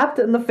slapped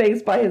in the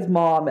face by his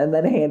mom and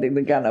then handing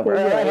the gun over.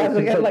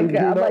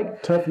 You're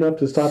not tough enough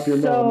to stop your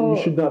mom.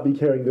 You should not be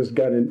carrying this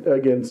gun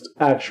against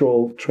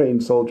actual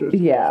trained soldiers.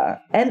 Yeah.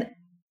 And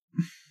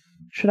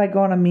should I go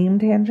on a meme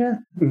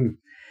tangent? Mm-hmm.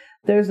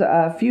 There's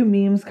a few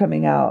memes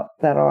coming out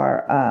that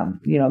are,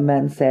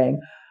 men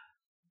saying,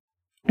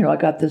 I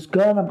got this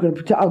gun,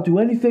 I'll do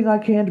anything I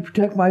can to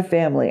protect my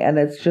family. And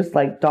it's just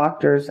like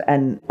doctors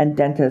and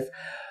dentists.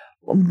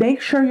 Make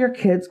sure your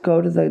kids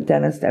go to the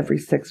dentist every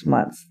 6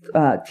 months.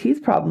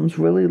 Teeth problems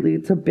really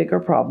lead to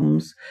bigger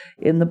problems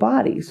in the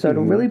body. So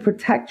to really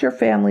protect your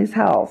family's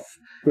health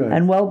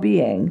and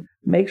well-being,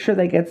 make sure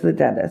they get to the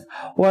dentist.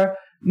 Or,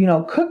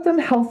 cook them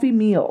healthy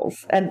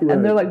meals. And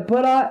they're like,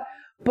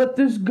 but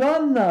this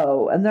gun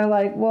though. And they're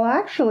like, well,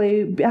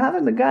 actually,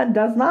 having the gun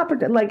does not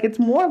protect. Like, it's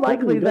more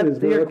likely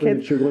that your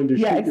kids...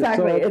 Yeah,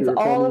 exactly. It's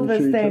all of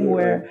this thing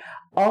where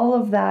all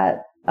of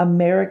that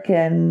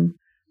American...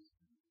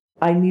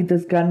 I need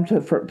this gun to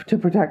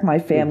protect my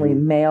family.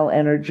 Male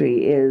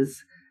energy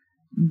is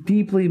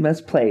deeply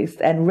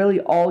misplaced, and really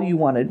all you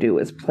want to do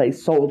is play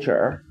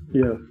soldier.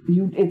 Yeah.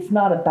 It's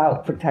not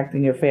about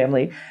protecting your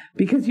family,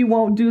 because you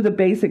won't do the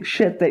basic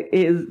shit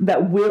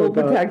that will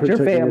protect your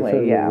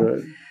family. Yeah.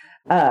 Right.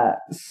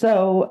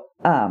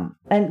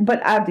 But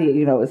Abdi,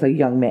 is a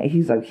young man.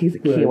 He's a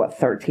kid, right.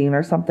 13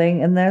 or something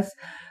in this.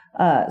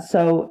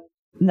 So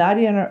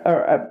Nadia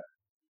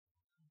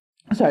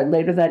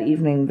later that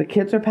evening, the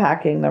kids are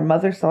packing. Their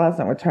mother still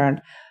hasn't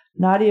returned.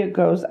 Nadia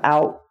goes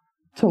out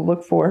to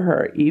look for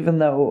her, even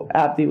though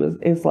Abdi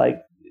is like,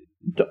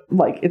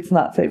 it's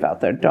not safe out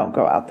there. Don't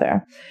go out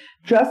there.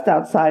 Just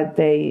outside,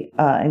 they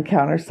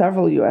encounter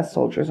several U.S.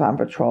 soldiers on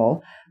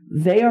patrol.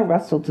 They are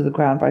wrestled to the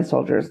ground by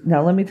soldiers.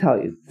 Now, let me tell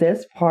you,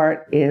 this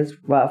part is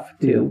rough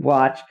to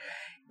watch.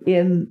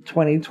 In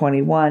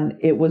 2021,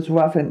 it was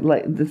rough, and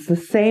it's the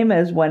same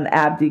as when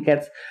Abdi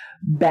gets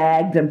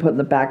bagged and put in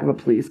the back of a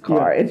police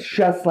car. Yeah. It's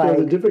just like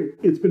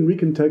it's been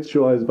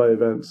recontextualized by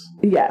events.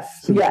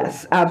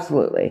 Yes,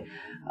 absolutely.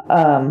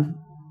 So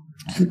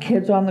the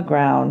kids are on the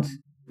ground.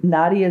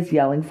 Nadia's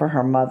yelling for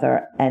her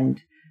mother, and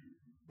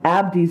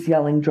Abdi's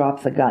yelling,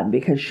 "Drop the gun,"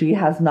 because she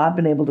has not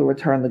been able to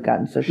return the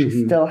gun, so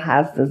she still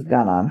has this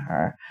gun on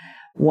her.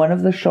 One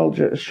of the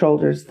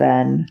soldiers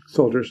then...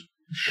 Soldiers.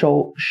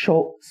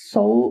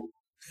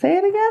 Say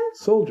it again?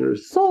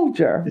 Soldiers.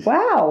 Soldier.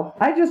 Wow.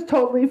 I just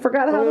totally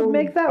forgot how to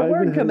make that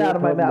word come out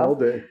of my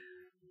mouth.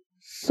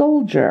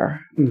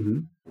 Soldier. Mm-hmm.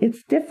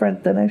 It's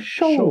different than a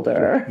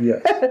shoulder.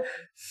 Yes.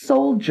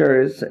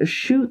 Soldiers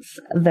shoots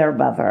their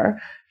mother.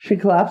 She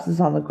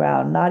collapses on the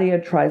ground. Nadia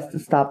tries to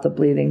stop the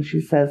bleeding.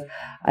 She says,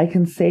 "I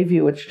can save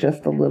you. It's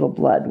just a little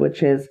blood,"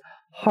 which is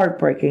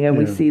heartbreaking. And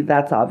we see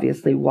that's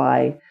obviously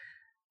why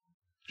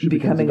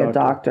becoming a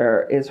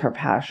doctor is her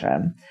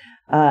passion.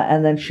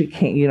 And then she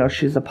can't,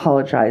 she's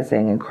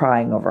apologizing and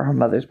crying over her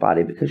mother's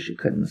body because she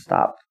couldn't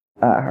stop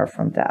her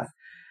from death.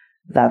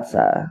 That's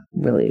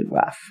really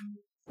rough.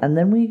 And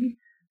then we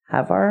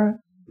have our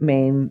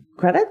main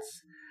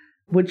credits,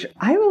 which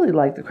I really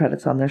like the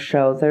credits on this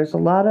show. There's a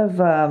lot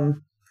of,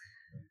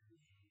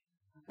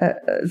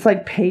 it's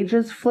like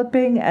pages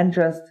flipping and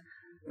just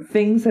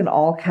things in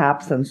all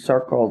caps and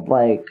circled,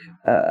 like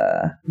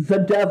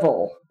the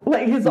devil.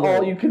 Is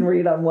all you can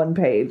read on one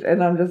page.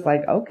 And I'm just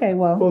like, okay,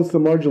 well. Well, it's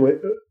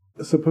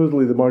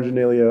supposedly the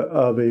marginalia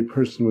of a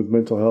person with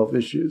mental health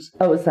issues.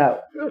 Oh, is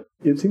that?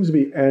 It seems to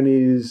be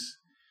Annie's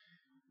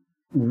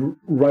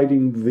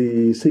writing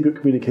the secret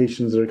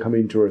communications that are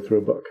coming to her through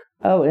a book.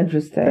 Oh,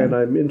 interesting. And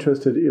I'm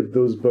interested if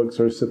those books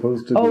are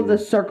supposed to be... Oh, the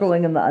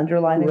circling and the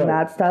underlining,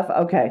 that stuff?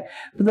 Okay.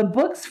 But the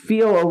books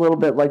feel a little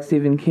bit like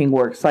Stephen King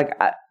works.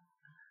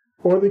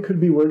 Or they could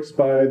be works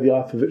by the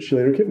author that she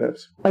later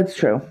kidnaps. That's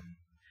true.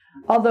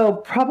 Although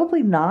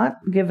probably not,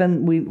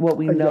 given what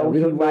we know we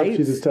don't he writes. Know if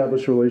she's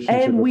established a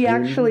relationship. And we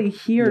actually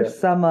hear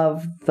some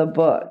of the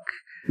book,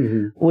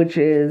 which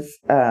is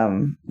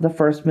the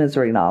first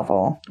Misery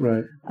novel.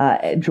 Right.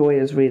 Joy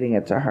is reading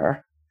it to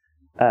her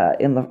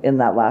in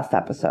that last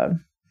episode.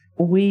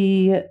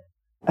 We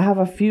have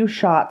a few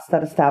shots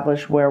that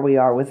establish where we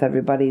are with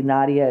everybody.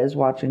 Nadia is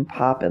watching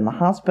Pop in the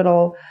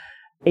hospital.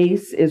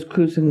 Ace is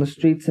cruising the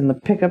streets in the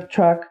pickup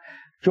truck.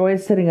 Joy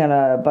is sitting at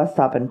a bus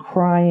stop and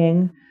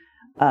crying.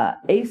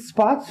 Ace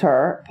spots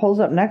her, pulls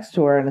up next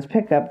to her in his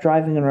pickup,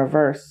 driving in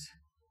reverse.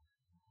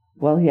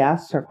 Well, he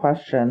asks her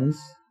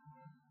questions,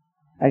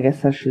 I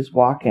guess, as she's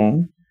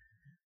walking.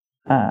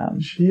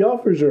 She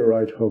offers her a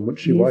ride home,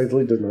 which she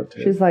wisely does not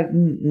take. She's like,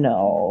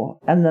 no.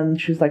 And then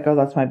she's like, oh,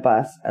 that's my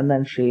bus. And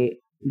then she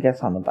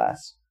gets on the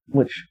bus,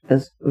 which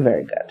is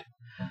very good.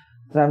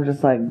 So I'm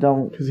just like,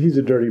 don't... Because he's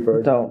a dirty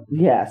bird. Don't,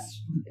 yes.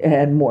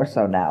 And more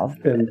so now.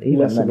 And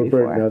less of a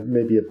bird now,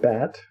 maybe a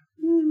bat.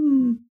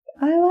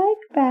 I like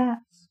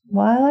bats.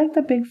 Well, I like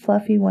the big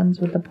fluffy ones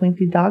with the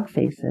pointy dog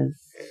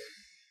faces.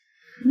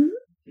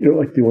 You don't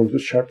like the ones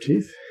with sharp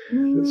teeth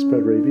that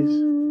spread rabies?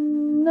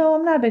 No,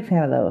 I'm not a big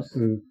fan of those.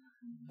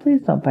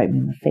 Please don't bite me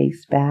in the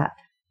face, bat.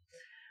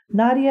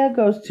 Nadia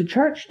goes to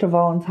church to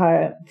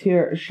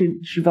volunteer.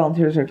 She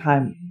volunteers her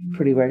time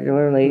pretty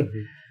regularly.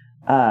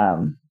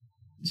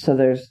 So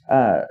there's,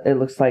 it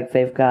looks like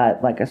they've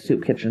got like a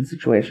soup kitchen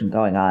situation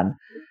going on.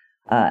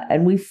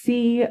 And we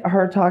see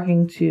her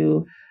talking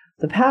to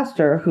the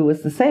pastor, who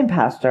was the same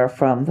pastor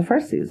from the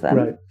first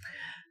season.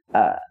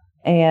 Right.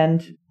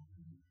 And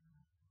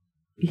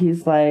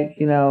he's like,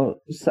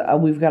 so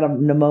we've got a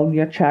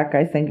pneumonia check,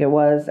 I think it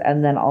was.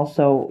 And then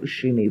also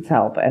she needs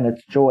help. And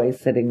it's Joy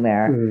sitting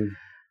there.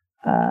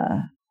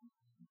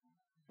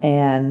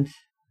 And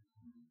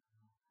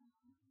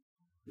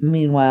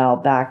meanwhile,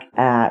 back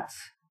at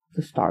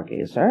the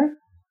Stargazer,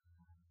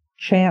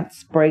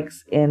 Chance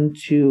breaks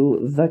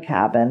into the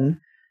cabin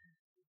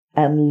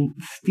and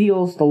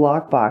steals the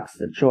lockbox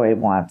that Joy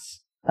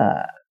wants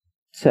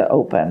to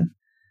open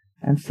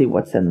and see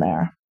what's in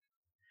there.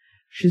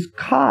 She's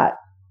caught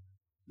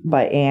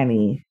by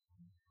Annie,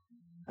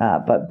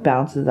 but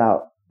bounces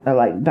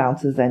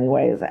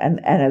anyways, and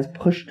has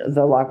pushed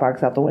the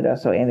lockbox out the window,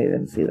 so Annie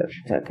didn't see that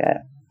she took it.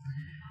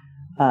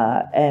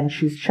 And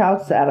she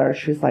shouts at her.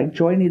 She's like,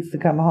 Joy needs to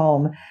come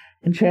home.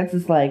 And Chance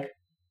is like,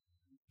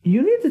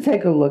 you need to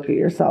take a look at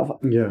yourself.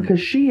 Yeah. Because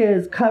she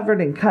is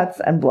covered in cuts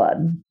and blood.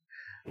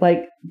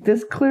 Like,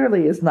 this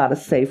clearly is not a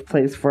safe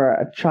place for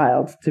a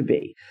child to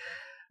be.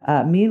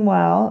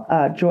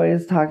 Meanwhile, Joy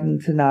is talking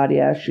to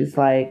Nadia. She's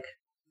like,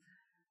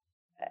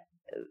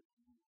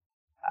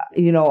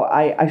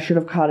 I should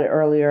have caught it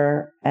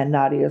earlier. And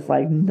Nadia's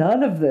like,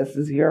 none of this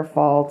is your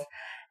fault.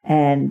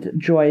 And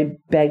Joy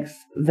begs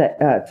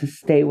to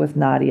stay with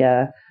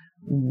Nadia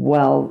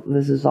while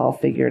this is all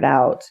figured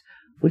out,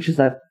 which is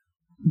a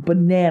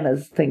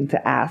bananas thing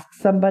to ask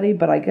somebody.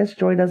 But I guess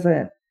Joy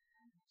doesn't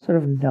sort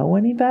of know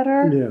any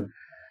better.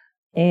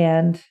 Yeah.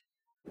 And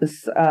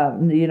this,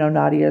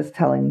 Nadia is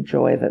telling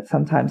Joy that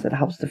sometimes it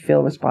helps to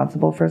feel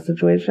responsible for a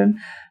situation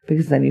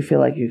because then you feel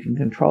like you can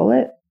control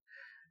it.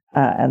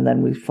 And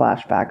then we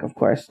flash back, of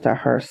course, to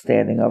her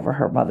standing over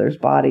her mother's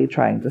body,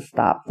 trying to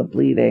stop the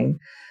bleeding.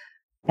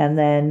 And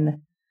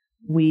then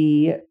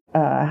we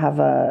have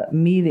a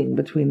meeting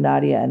between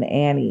Nadia and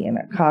Annie in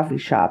a coffee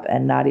shop.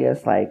 And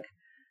Nadia's like,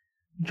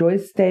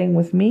 Joy's staying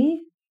with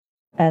me.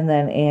 And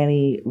then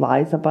Annie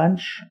lies a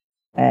bunch.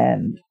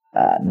 And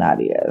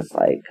Nadia is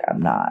like,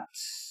 I'm not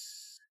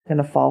going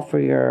to fall for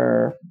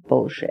your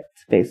bullshit,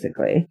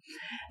 basically.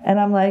 And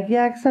I'm like,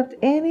 yeah, except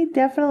Annie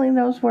definitely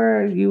knows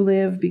where you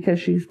live because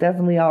she's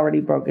definitely already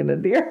broken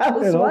into your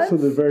house and once. Also,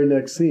 the very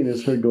next scene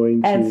is her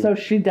going to... And so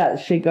she does.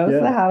 She goes to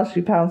the house,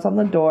 she pounds on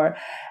the door,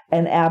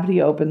 and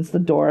Abdi opens the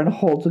door and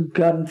holds a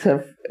gun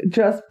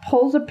just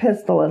pulls a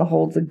pistol and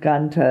holds a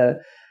gun to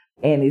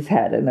Annie's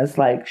head. And it's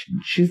like,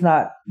 she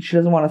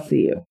doesn't want to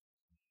see you.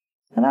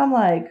 And I'm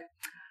like,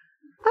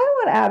 I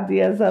want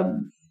Abdi as a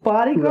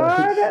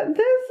bodyguard. Right.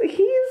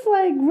 He's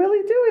like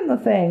really doing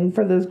the thing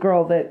for this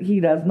girl that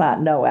he does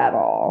not know at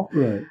all.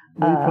 Right. You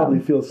probably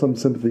feel some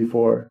sympathy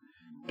for,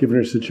 given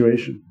her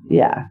situation.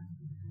 Yeah.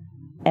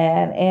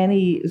 And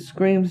Annie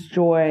screams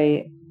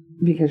Joy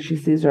because she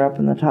sees her up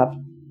in the top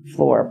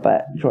floor,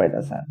 but Joy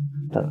doesn't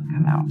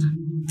come out.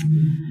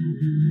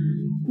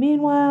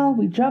 Meanwhile,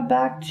 we jump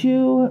back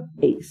to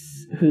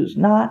Ace, who's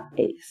not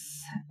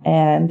Ace.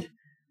 And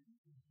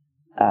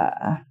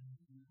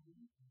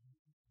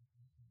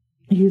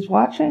he's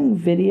watching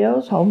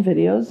home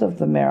videos of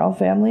the Merrill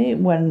family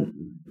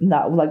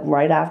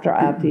right after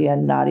Abdi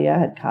and Nadia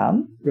had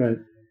come. Right.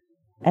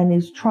 And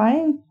he's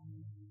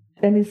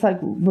like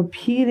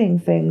repeating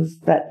things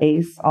that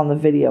Ace on the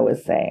video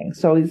is saying.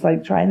 So he's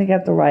like trying to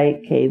get the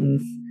right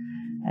cadence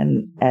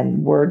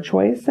and word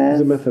choices.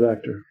 He's a method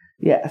actor.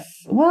 Yes.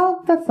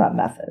 Well, that's not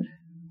method.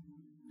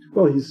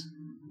 Well, he's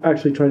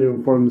actually trying to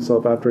inform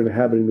himself after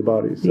inhabiting the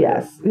body. So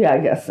yes. Yeah, I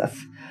guess that's...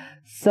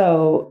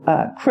 So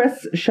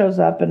Chris shows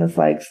up and is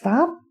like,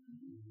 stop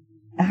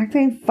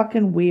acting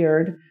fucking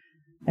weird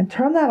and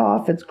turn that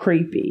off. It's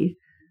creepy.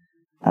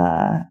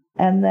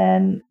 And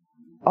then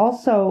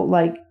also,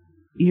 like,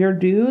 your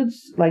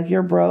dudes, like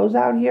your bros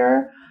out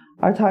here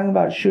are talking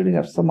about shooting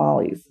up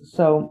Somalis.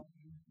 So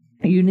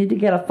you need to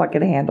get a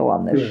fucking handle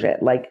on this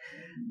shit. Like,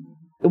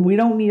 we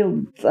don't need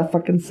a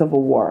fucking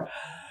civil war.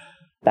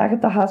 Back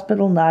at the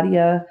hospital,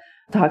 Nadia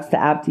talks to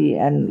Abdi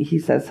and he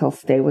says he'll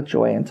stay with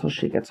Joy until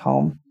she gets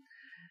home.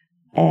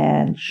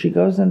 And she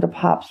goes into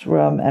Pop's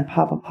room and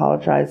Pop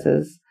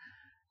apologizes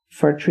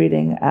for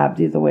treating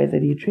Abdi the way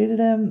that he treated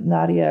him.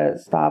 Nadia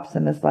stops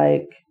and is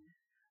like,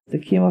 the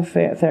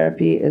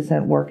chemotherapy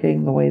isn't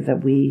working the way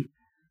that we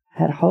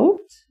had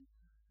hoped.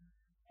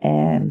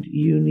 And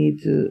you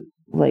need to,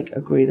 like,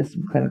 agree to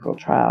some clinical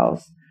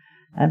trials.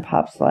 And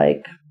Pop's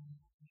like,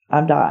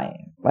 I'm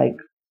dying. Like,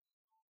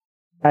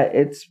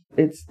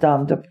 it's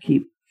dumb to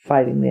keep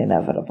fighting the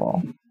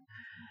inevitable.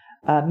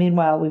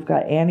 Meanwhile, we've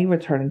got Annie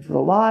returning to the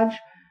lodge.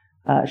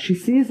 She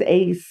sees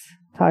Ace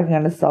talking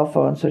on his cell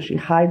phone, so she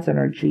hides in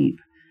her Jeep.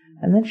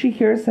 And then she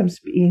hears him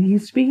speaking.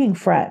 He's speaking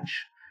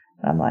French.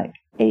 And I'm like,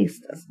 Ace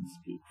doesn't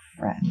speak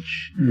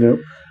French.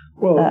 Nope.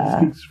 Well,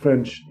 he speaks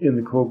French in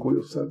the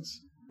colloquial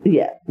sense.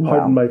 Yeah.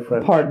 Pardon my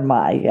French. Pardon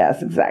my,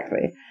 yes,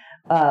 exactly.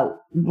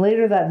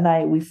 Later that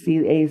night, we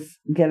see Ace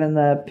get in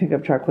the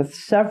pickup truck with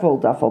several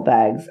duffel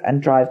bags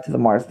and drive to the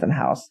Marston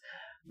house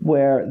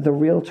where the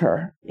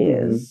realtor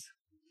is.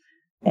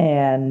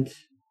 And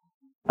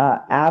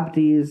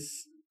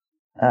Abdi's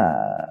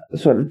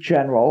sort of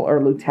general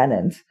or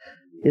lieutenant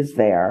is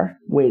there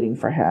waiting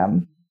for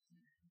him.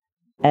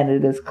 And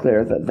it is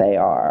clear that they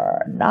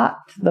are not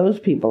those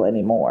people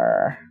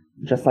anymore.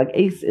 Just like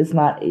Ace is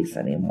not Ace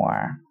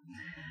anymore.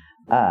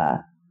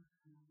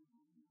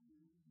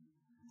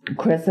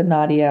 Chris and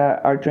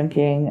Nadia are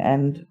drinking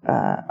and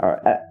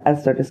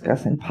as they're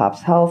discussing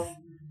Pop's health.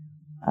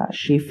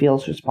 She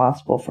feels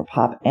responsible for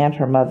Pop and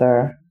her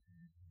mother.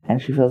 And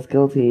she feels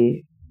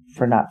guilty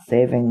for not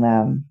saving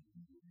them.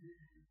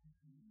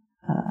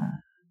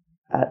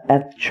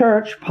 At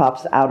church,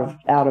 Pop's out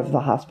of the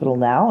hospital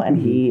now, and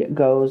he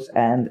goes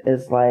and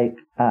is like,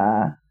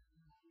 I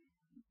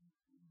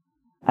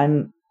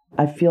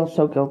feel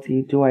so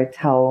guilty. Do I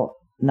tell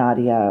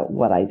Nadia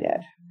what I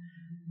did?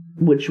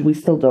 Which we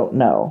still don't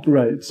know.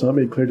 Right. It's not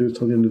made clear to us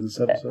till the end of this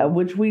episode.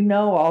 Which we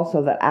know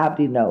also that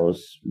Abdi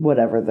knows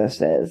whatever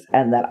this is,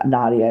 and that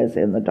Nadia is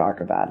in the dark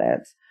about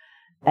it.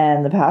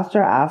 And the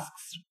pastor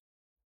asks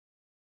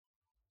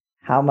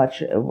how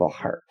much it will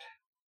hurt.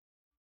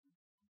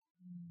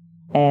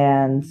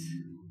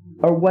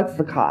 Or what's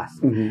the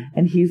cost? Mm-hmm.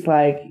 And he's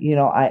like,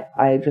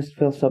 I just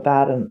feel so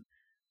bad, and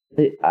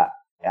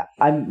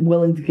I'm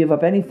willing to give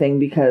up anything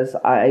because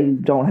I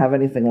don't have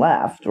anything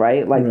left,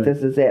 right? Like,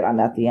 This is it. I'm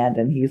at the end.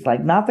 And he's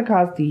like, not the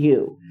cost to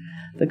you.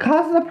 The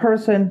cost of the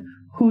person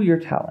who you're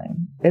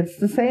telling. It's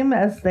the same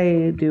as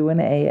they do in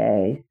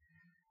AA,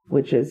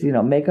 which is,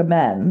 make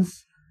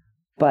amends.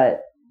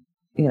 But,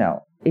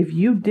 if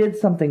you did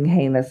something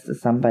heinous to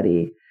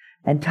somebody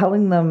and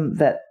telling them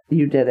that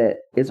you did it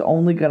is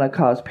only going to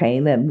cause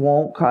pain and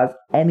won't cause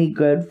any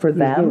good for them.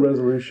 There's no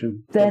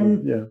resolution.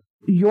 Then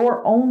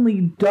you're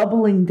only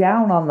doubling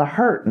down on the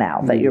hurt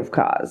now that you've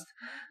caused.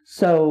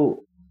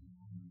 So,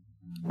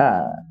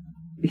 Pop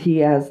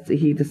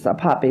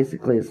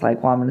basically is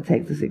like, well, I'm going to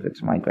take the secret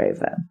to my grave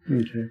then.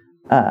 Okay.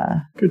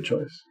 Good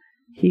choice.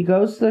 He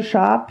goes to the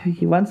shop.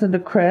 He runs into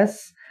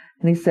Chris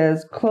and he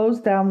says, close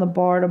down the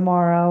bar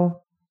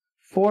tomorrow,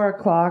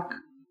 4:00.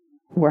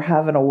 We're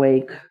having a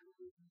wake.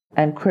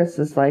 And Chris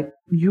is like,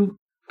 you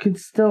could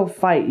still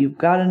fight. You've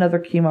got another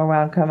chemo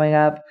round coming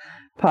up.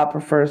 Pop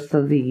refers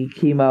to the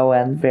chemo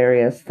and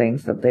various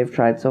things that they've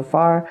tried so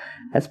far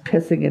as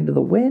pissing into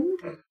the wind.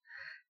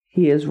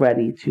 He is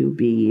ready to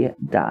be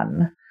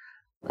done.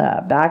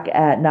 Back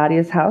at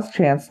Nadia's house,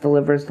 Chance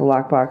delivers the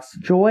lockbox to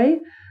Joy.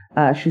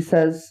 She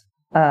says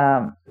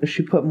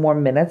she put more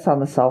minutes on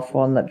the cell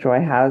phone that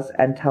Joy has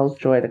and tells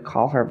Joy to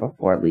call her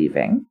before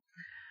leaving.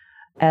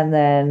 And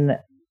then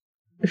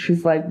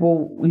she's like,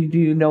 well, do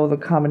you know the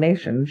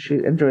combination?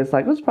 And Joy's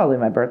like, it was probably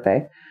my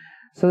birthday.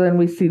 So then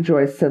we see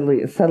Joy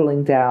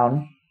settling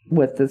down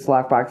with this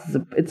lockbox.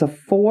 It's a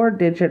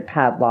 4-digit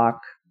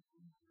padlock.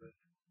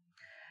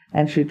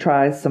 And she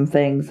tries some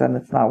things and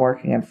it's not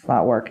working.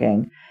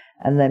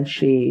 And then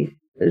she,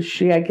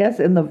 I guess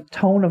in the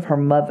tone of her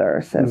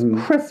mother, says,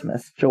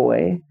 Christmas,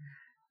 Joy.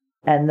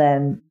 And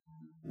then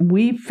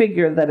we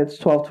figure that it's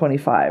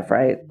 12/25,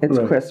 right? It's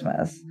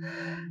Christmas.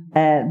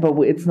 But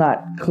it's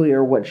not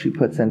clear what she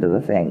puts into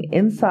the thing.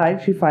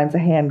 Inside, she finds a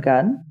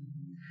handgun,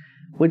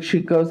 which she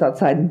goes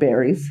outside and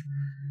buries,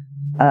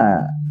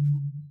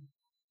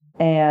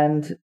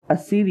 and a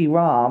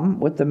CD-ROM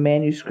with the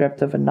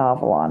manuscript of a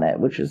novel on it,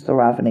 which is The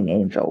Ravening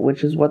Angel,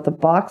 which is what the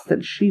box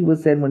that she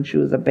was in when she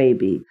was a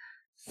baby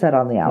said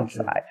on the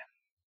outside. Okay.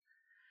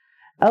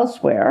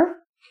 Elsewhere,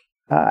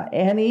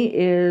 Annie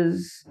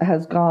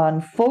has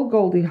gone full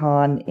Goldie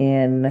Hawn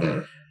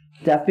in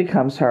Death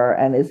Becomes Her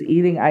and is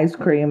eating ice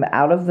cream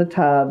out of the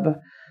tub.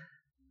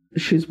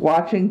 She's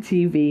watching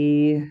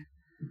TV.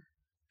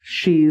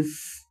 She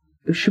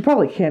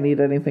probably can't eat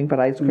anything but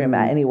ice cream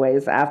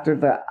anyways after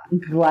the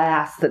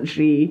glass that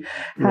she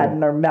had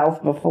in her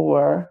mouth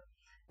before.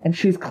 And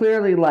she's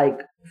clearly like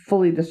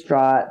fully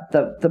distraught.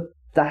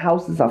 The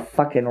house is a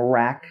fucking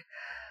wreck.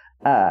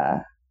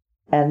 And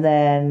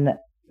then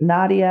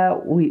Nadia,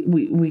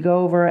 we go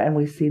over and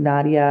we see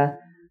Nadia.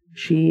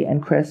 She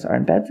and Chris are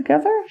in bed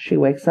together. She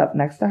wakes up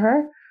next to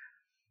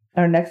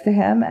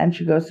him, and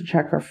she goes to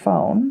check her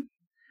phone,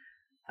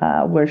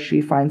 where she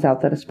finds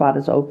out that a spot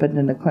is opened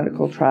in a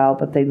clinical trial,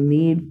 but they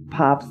need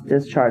Pop's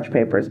discharge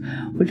papers,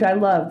 which I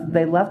loved.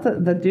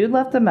 The dude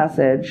left a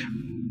message.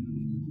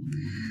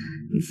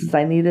 He says,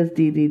 I need his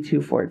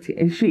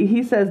DD-214.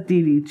 He says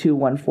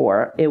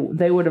DD-214.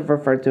 They would have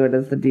referred to it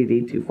as the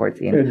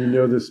DD-214. And you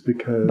know this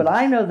because... But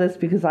I know this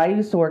because I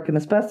used to work in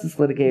asbestos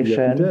litigation.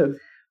 Yeah, you did.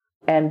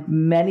 And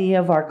many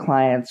of our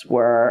clients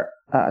were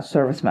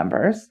service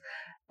members.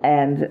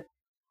 And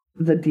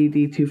the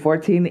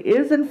DD-214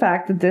 is, in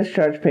fact, a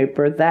discharge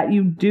paper that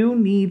you do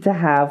need to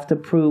have to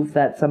prove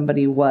that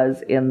somebody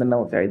was in the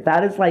military.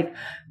 That is like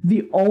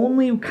the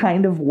only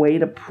kind of way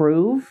to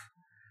prove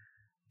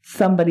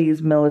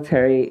somebody's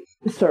military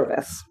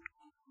service.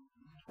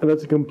 And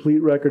that's a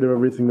complete record of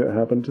everything that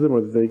happened to them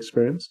or that they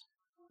experienced?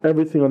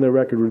 Everything on their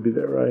record would be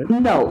there, right?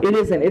 No, it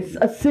isn't. It's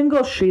a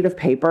single sheet of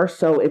paper,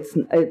 so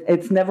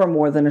it's never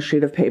more than a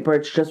sheet of paper.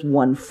 It's just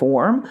one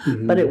form,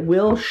 but it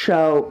will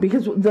show,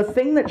 because the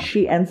thing that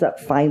she ends up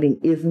finding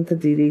isn't the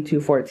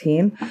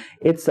DD-214.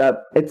 It's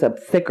a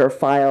thicker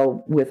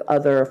file with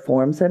other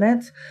forms in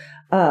it,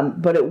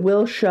 but it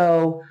will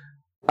show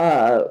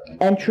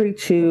entry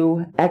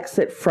to,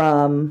 exit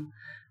from,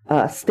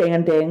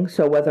 standing,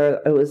 so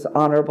whether it was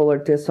honorable or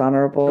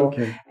dishonorable,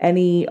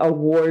 any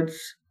awards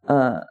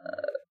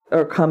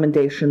or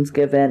commendations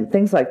given,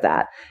 things like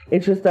that.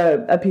 It's just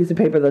a piece of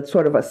paper that's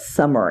sort of a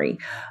summary.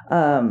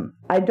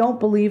 I don't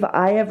believe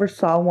I ever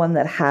saw one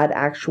that had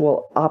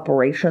actual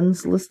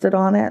operations listed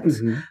on it,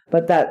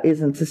 but that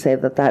isn't to say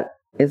that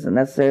isn't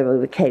necessarily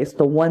the case.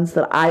 The ones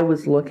that I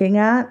was looking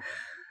at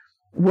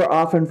were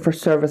often for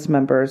service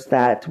members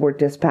that were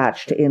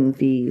dispatched in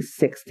the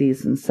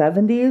 60s and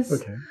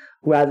 70s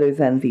rather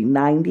than the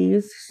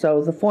 90s.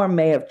 So the form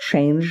may have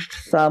changed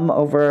some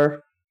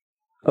over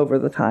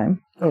the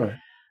time. All right.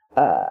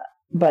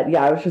 But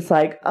yeah, I was just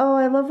like, oh,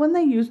 I love when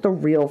they use the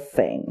real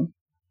thing.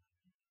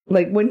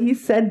 Like when he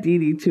said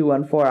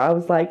DD-214, I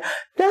was like,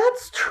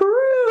 that's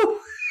true.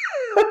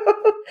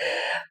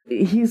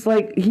 he's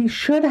like, he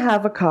should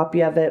have a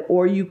copy of it,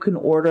 or you can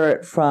order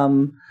it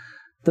from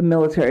the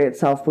military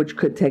itself, which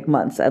could take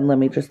months. And let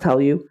me just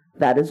tell you,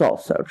 that is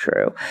also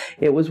true.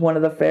 It was one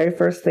of the very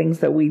first things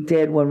that we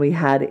did when we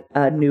had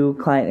a new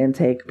client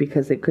intake,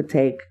 because it could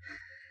take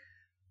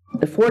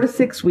 4 to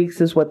 6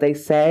 weeks is what they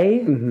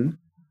say. Mm-hmm.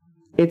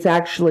 It's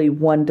actually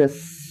 1 to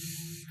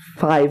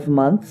 5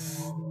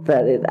 months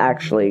that it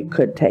actually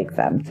could take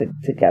them to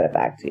get it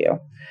back to you.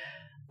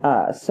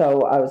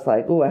 So I was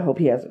like, oh, I hope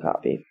he has a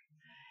copy.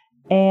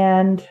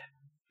 And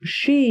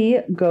she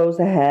goes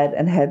ahead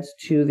and heads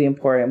to the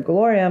Emporium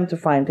Glorium to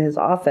find his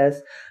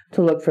office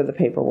to look for the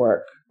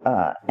paperwork,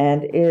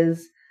 and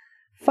is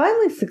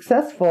finally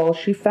successful.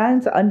 She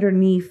finds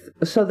underneath,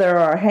 so there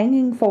are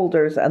hanging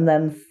folders, and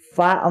then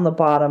flat on the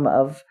bottom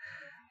of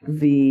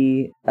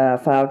the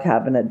file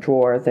cabinet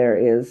drawer, there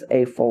is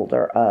a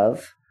folder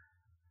of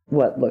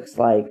what looks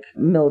like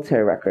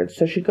military records.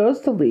 So she goes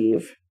to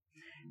leave,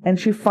 and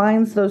she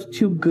finds those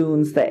 2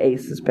 goons that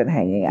Ace has been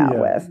hanging out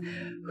with,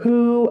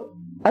 who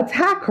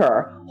attack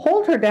her,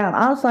 hold her down.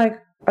 I was like,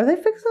 are they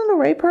fixing to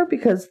rape her?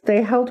 Because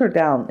they held her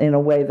down in a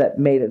way that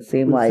made it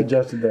seem like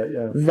suggested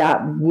that,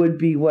 that would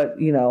be what,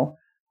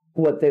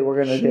 what they were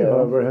going to do. She,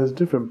 however, has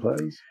different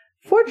plans.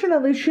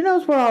 Fortunately, she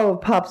knows where all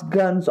of Pop's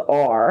guns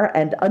are,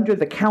 and under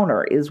the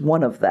counter is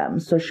one of them.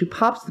 So she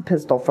pops the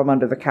pistol from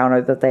under the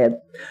counter that they had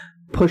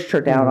pushed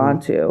her down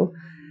onto,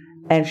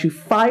 and she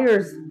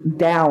fires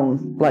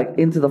down, like,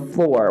 into the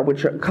floor,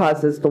 which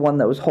causes the one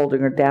that was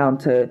holding her down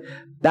to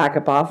back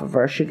up off of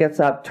her. She gets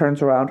up,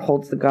 turns around,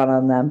 holds the gun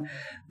on them.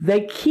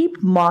 They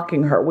keep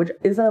mocking her, which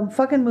is a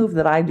fucking move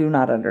that I do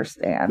not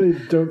understand. They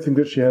don't think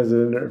that she has it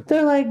in her.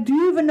 They're like, do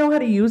you even know how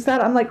to use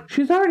that? I'm like,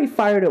 she's already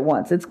fired it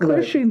once. It's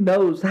clear she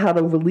knows how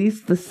to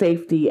release the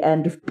safety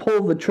and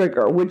pull the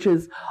trigger, which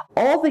is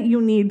all that you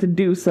need to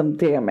do some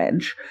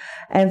damage.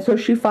 And so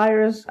she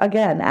fires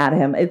again at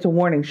him. It's a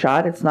warning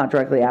shot. It's not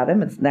directly at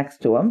him. It's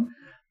next to him.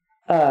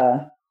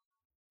 But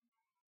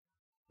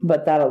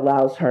that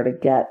allows her to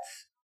get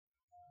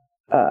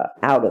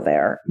out of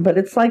there. But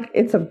it's like,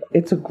 it's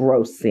a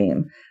gross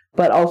scene,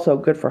 but also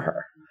good for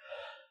her.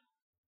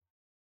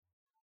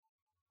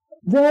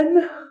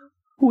 Then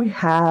we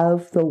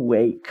have the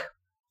wake.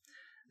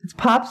 It's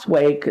Pop's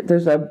wake.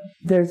 There's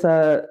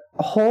a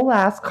whole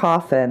ass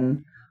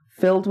coffin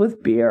filled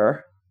with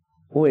beer,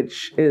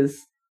 which is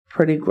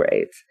pretty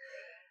great.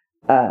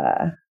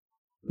 The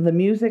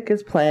music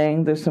is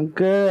playing. There's some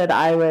good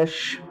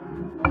Irish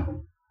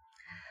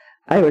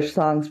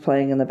songs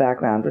playing in the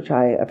background, which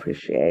I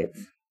appreciate.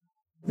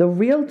 The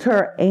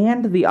realtor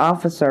and the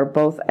officer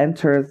both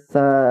enter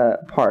the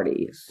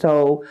party.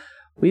 So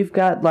we've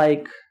got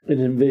like an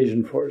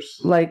invasion force.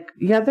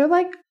 They're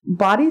like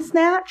body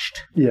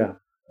snatched. Yeah.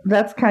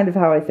 That's kind of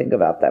how I think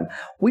about them.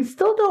 We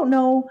still don't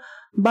know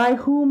by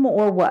whom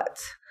or what.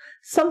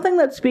 Something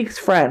that speaks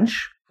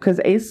French,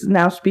 because Ace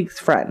now speaks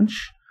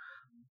French.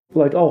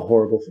 Like all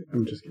horrible things.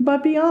 I'm just kidding.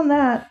 But beyond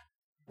that,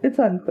 it's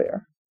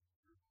unclear.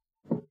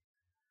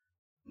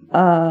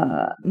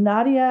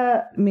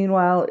 Nadia,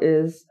 meanwhile,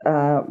 is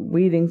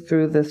reading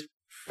through this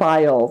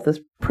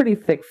pretty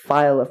thick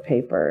file of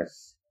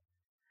papers.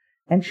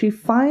 And she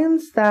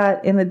finds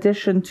that in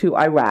addition to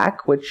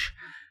Iraq, which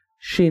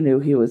she knew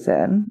he was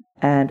in,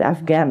 and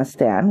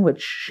Afghanistan,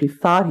 which she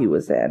thought he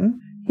was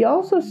in, he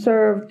also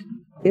served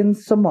in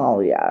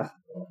Somalia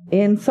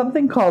in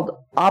something called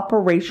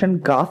Operation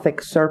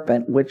Gothic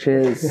Serpent, which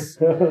is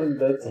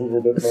that's a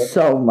little bit much.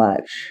 So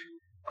much.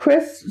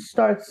 Chris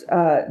starts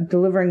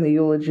delivering the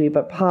eulogy,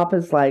 but Pop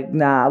is like,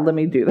 nah, let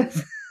me do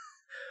this.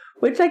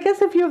 Which I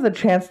guess if you have the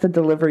chance to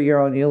deliver your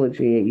own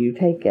eulogy, you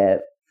take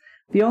it.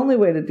 The only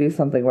way to do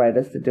something right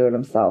is to do it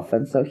himself.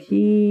 And so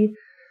he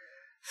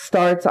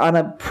starts on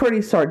a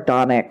pretty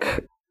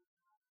sardonic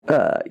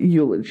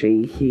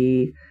eulogy.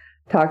 He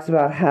talks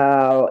about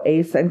how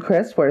Ace and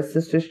Chris were his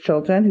sister's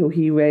children, who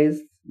he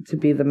raised to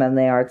be the men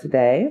they are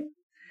today.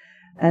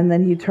 And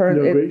then he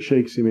turned... No great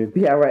shakes, you mean?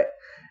 Yeah, right.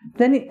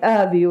 Then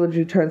the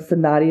eulogy turns to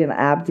Nadia and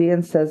Abdi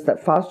and says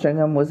that fostering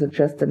him was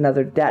just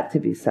another debt to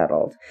be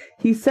settled.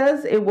 He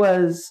says it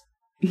was...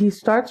 He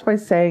starts by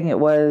saying it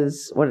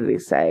was... What did he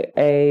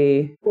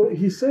say? What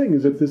he's saying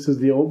is that this is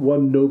the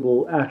one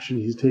noble action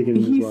he's taken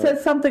in his life. He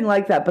says something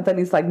like that, but then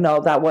he's like,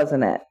 no, that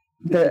wasn't it.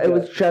 It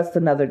was just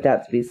another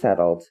debt to be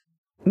settled.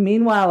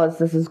 Meanwhile, as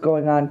this is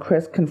going on,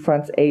 Chris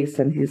confronts Ace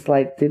and he's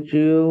like, did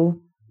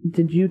you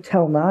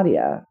tell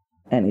Nadia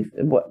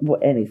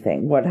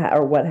anything?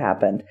 What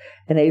happened?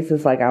 And Ace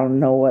is like, I don't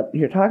know what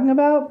you're talking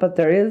about, but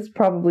there is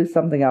probably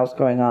something else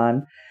going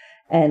on,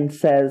 and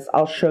says,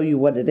 I'll show you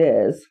what it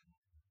is.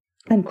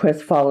 And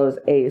Chris follows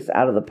Ace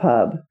out of the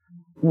pub,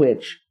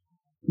 which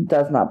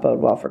does not bode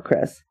well for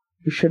Chris.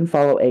 You shouldn't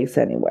follow Ace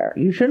anywhere.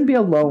 You shouldn't be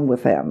alone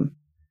with him,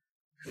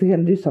 because he's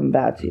going to do something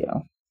bad to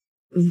you.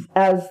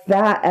 As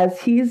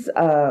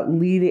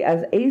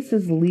Ace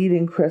is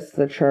leading Chris to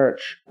the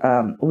church,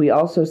 we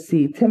also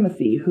see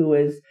Timothy, who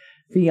is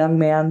the young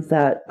man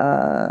that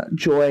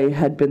Joy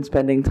had been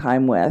spending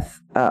time with,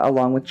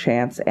 along with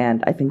Chance,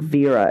 and I think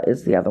Vera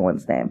is the other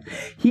one's name.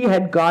 He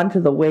had gone to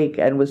the wake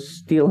and was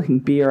stealing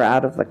beer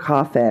out of the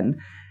coffin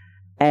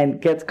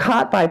and gets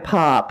caught by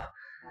Pop,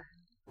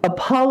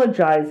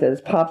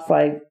 apologizes. Pop's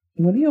like,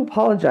 what are you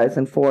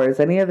apologizing for? Is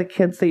any of the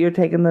kids that you're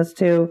taking this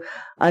to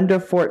under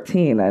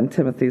 14? And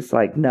Timothy's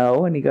like,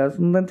 no. And he goes,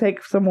 then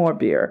take some more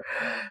beer.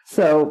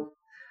 So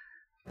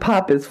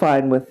Pop is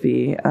fine with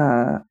the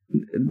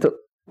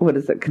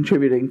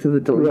contributing to the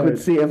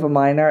delinquency of a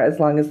minor, as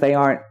long as they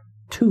aren't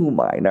too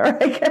minor,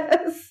 I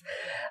guess.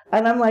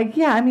 And I'm like,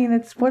 yeah, I mean,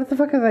 it's, what the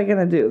fuck are they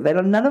going to do?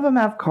 None of them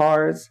have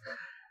cars.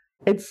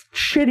 It's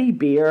shitty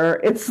beer.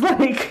 It's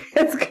like,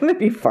 it's going to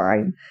be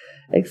fine.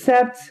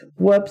 Except,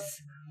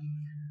 whoops,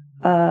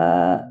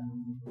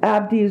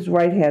 Abdi's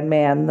right-hand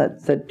man,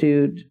 that's the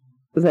dude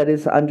that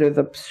is under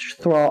the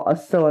thrall,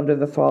 still under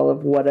the thrall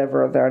of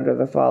whatever they're under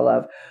the thrall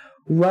of,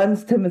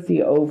 runs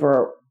Timothy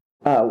over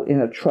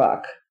in a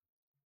truck.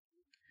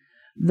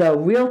 The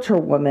realtor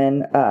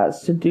woman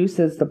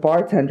seduces the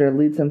bartender,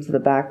 leads him to the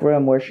back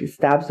room where she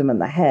stabs him in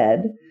the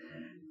head,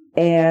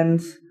 and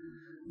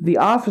the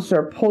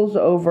officer pulls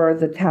over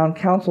the town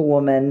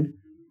councilwoman,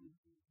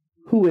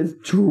 who is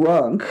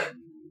drunk,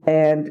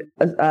 and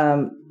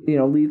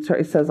leads her.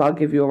 He says, I'll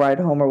give you a ride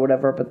home or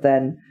whatever, but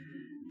then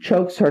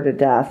chokes her to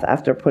death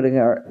after putting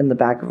her in the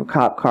back of a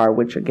cop car,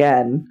 which,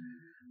 again,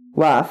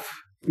 rough.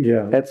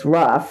 Yeah. It's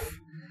rough.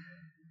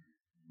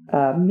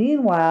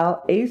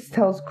 Meanwhile, Ace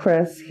tells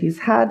Chris he's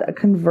had a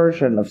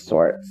conversion of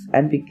sorts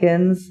and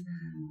begins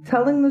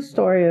telling the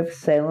story of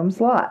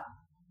Salem's Lot,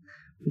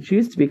 which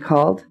used to be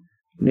called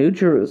New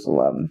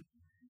Jerusalem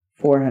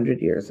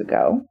 400 years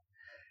ago.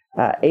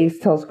 Ace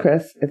tells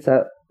Chris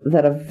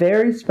that a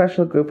very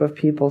special group of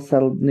people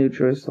settled New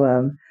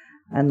Jerusalem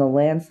and the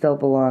land still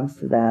belongs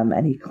to them,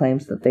 and he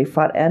claims that they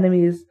fought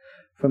enemies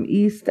from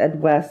east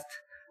and west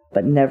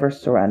but never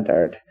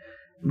surrendered.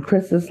 And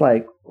Chris is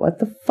like, what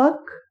the fuck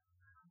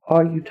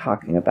are you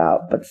talking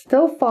about? But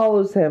still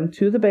follows him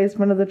to the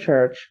basement of the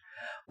church,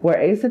 where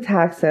Ace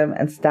attacks him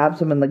and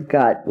stabs him in the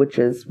gut, which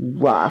is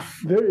rough.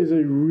 There is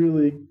a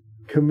really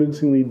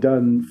convincingly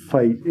done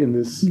fight in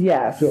this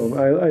film.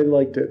 I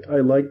liked it. I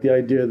liked the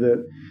idea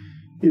that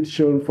it's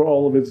shown for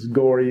all of its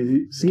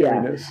gory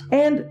scariness. Yeah.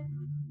 And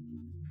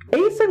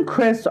Ace and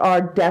Chris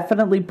are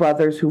definitely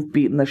brothers who've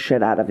beaten the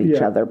shit out of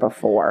each other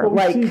before.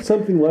 Well, we've seen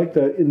something like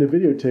that in the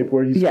videotape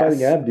where he's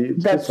fighting Abdi.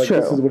 It's that's just like, true.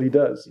 This is what he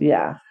does.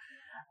 Yeah.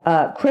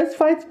 Chris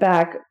fights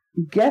back,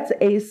 gets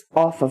Ace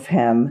off of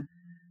him,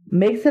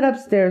 makes it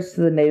upstairs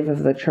to the nave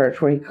of the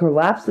church, where he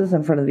collapses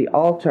in front of the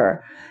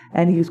altar,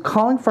 and he's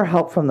calling for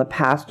help from the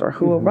pastor,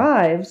 who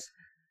arrives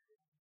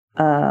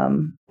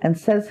and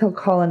says he'll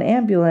call an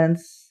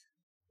ambulance,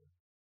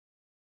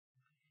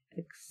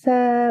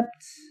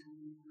 except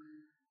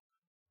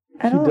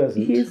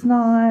he's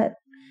not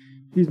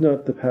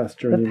the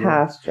pastor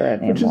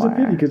anymore. Which is a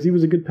pity, because he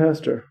was a good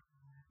pastor.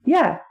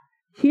 Yeah.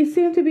 He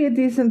seemed to be a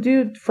decent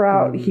dude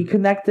throughout. He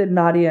connected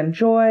Nadia and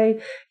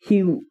Joy.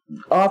 He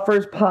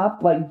offers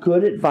Pop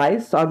good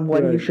advice on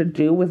what he should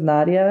do with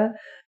Nadia.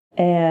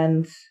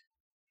 And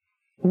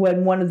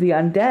when one of the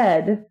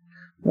undead,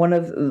 when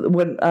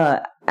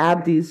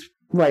Abdi's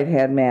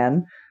right-hand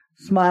man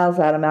smiles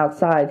at him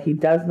outside, he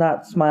does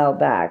not smile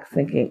back,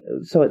 thinking,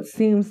 so it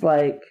seems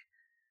like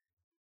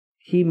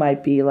he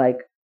might be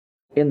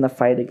in the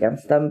fight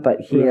against them,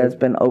 but he has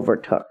been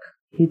overtook.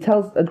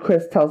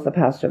 Chris tells the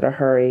pastor to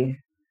hurry,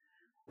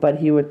 but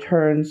he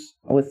returns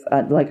with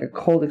a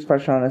cold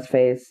expression on his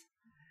face.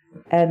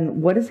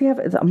 And what does he have?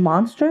 Is it a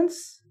monstrance?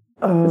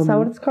 Is that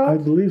what it's called? I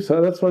believe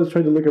so. That's what I was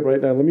trying to look up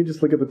right now. Let me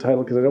just look at the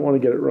title because I don't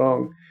want to get it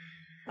wrong.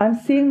 I'm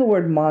seeing the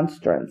word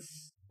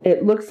monstrance.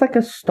 It looks like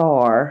a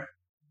star.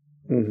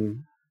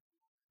 Mm-hmm.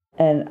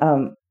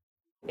 And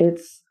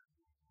it's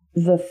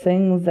the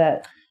thing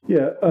that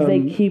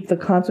they keep the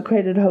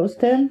consecrated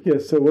host in?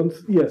 Yes,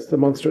 the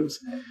monstrance.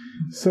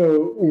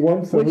 So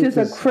which is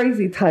a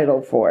crazy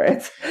title for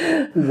it.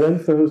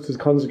 Once the host is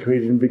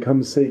consecrated and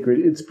becomes sacred,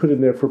 it's put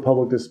in there for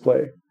public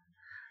display.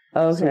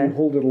 Okay. So you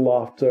hold it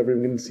aloft so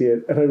everyone can see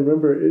it. And I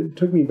remember it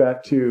took me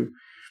back to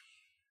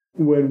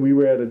when we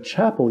were at a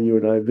chapel, you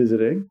and I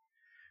visiting,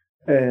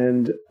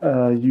 and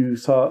you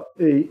saw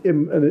an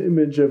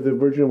image of the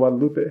Virgin of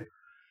Guadalupe.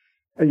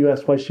 And you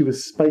asked why she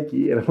was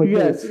spiky. And I'm like,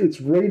 yes,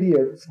 it's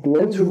radiant.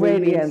 It's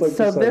radiant.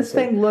 So this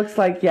thing looks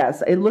like,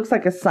 it looks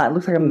like a sun. It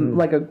looks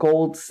like a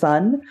gold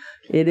sun.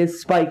 It is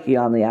spiky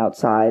on the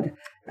outside.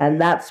 And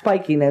that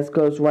spikiness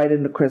goes right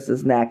into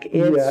Chris's neck.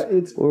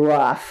 It's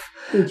rough.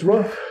 It's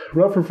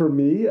rougher for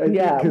me, I think,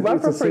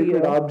 because it's a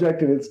sacred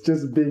object and it's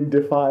just being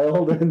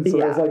defiled. And so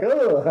it's like,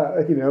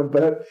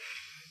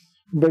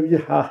 but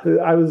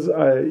I was,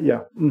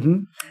 Mm-hmm.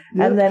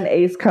 Yeah. And then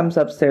Ace comes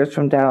upstairs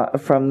from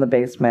the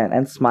basement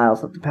and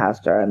smiles at the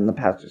pastor, and the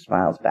pastor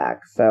smiles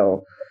back.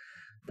 So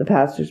the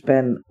pastor's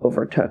been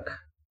overtook.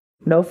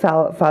 No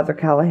Father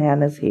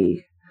Callahan is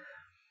he.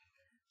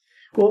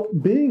 Well,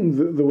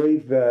 being the way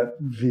that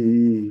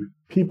the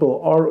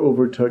people are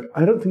overtook,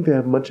 I don't think they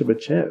have much of a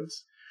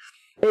chance.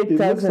 It looks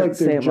doesn't like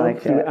they seem jump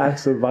like through it.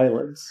 acts of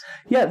violence.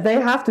 Yeah, they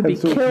have to be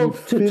And so killed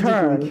if you to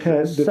turn. physically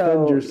can't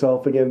defend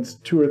yourself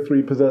against 2 or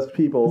 3 possessed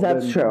people,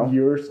 That's then true.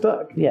 you're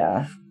stuck.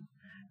 Yeah.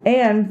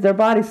 And they're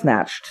body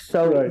snatched.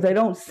 So Right. they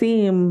don't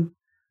seem...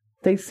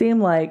 They seem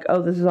like,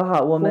 oh, this is a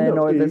hot woman,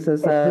 or this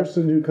is a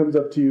person who comes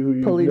up to you who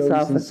you police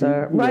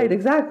officer. Right,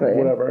 exactly.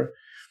 Whatever.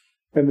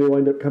 And they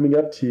wind up coming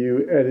up to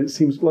you, and it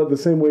seems like the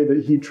same way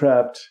that he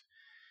trapped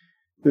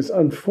this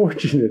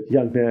unfortunate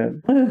young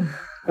man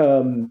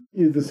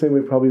is the same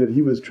way probably that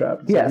he was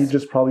trapped. So yes. He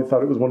just probably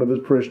thought it was one of his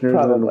parishioners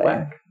and then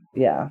whack.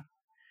 Yeah.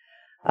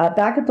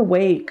 Back at the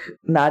wake,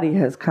 Nadia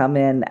has come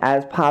in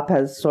as Pop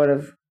has sort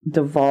of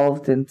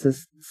devolved into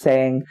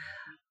saying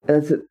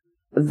that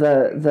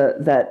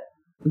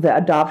the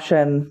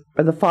adoption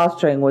or the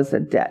fostering was a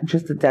debt,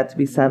 just a debt to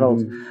be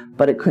settled,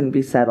 but it couldn't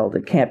be settled.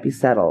 It can't be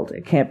settled.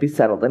 It can't be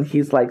settled. And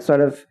he's like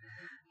sort of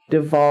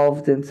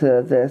devolved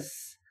into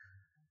this,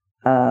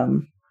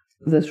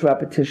 this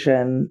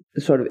repetition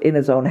sort of in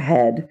his own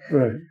head.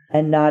 Right.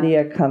 And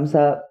Nadia comes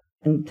up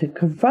to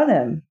confront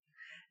him,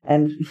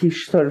 and he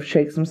sort of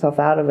shakes himself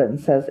out of it and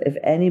says, if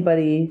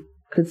anybody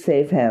could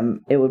save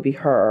him, it would be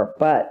her,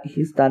 but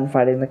he's done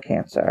fighting the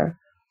cancer.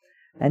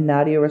 And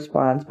Nadia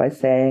responds by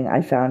saying,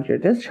 I found your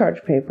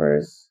discharge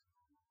papers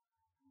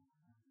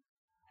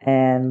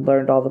and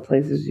learned all the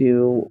places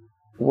you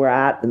were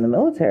at in the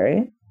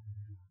military.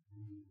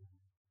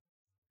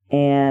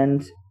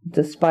 And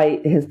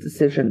despite his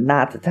decision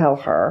not to tell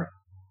her,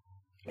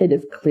 it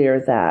is clear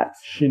that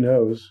she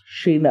knows.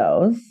 She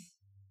knows.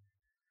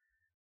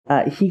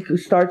 He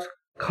starts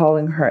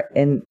calling her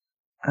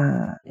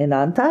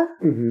Inanta,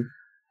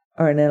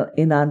 or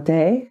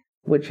Inante,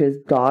 which is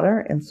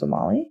daughter in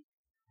Somali.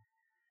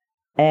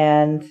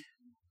 And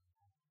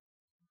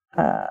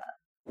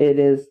it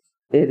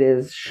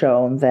is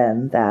shown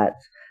then that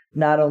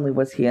not only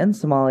was he in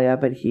Somalia,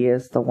 but he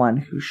is the one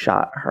who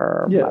shot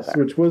her mother.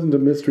 Which wasn't a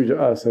mystery to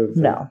us, I don't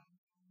think. No.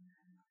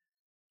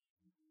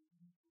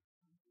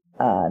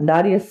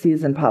 Nadia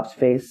sees in Pop's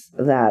face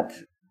that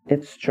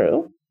it's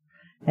true,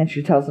 and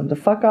she tells him to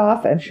fuck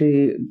off, and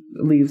she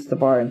leaves the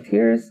bar in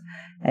tears,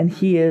 and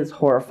he is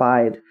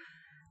horrified,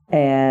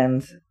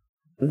 and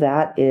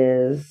that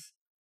is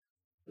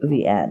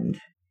the end.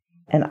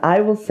 And I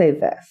will say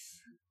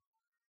this.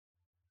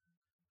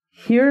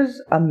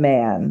 Here's a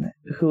man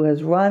who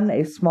has run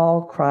a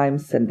small crime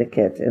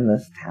syndicate in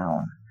this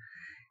town.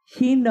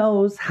 He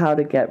knows how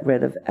to get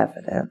rid of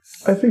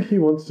evidence. I think he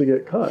wants to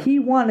get caught. He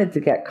wanted to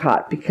get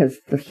caught because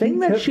the thing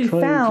that she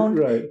found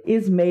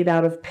is made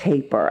out of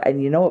paper.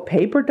 And you know what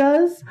paper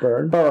does?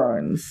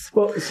 Burns.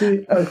 Well,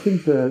 see, I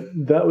think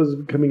that was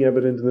becoming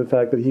evident in the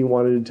fact that he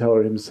wanted to tell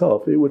her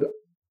himself. It would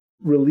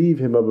relieve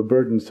him of a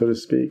burden, so to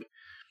speak.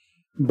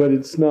 But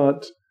it's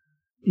not,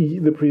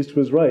 the priest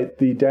was right,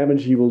 the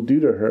damage he will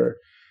do to her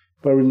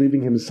by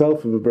relieving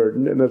himself of a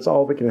burden, and that's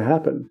all that can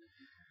happen,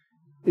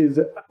 is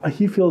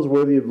he feels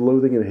worthy of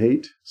loathing and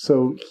hate,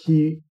 so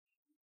he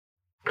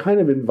kind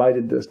of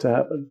invited this to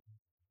happen.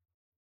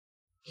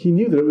 He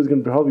knew that it was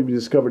going to probably be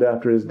discovered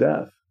after his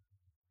death.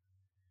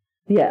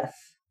 Yes.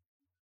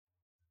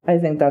 I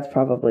think that's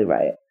probably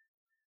right.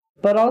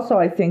 But also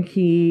I think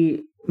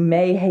he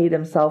may hate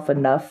himself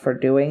enough for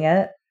doing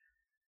it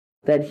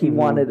that he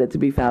wanted it to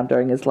be found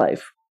during his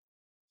life.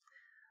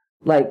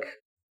 Like,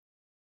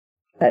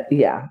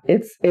 yeah,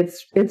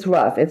 it's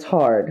rough. It's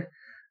hard.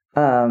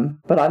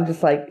 But I'm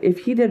just like, if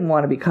he didn't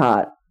want to be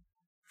caught,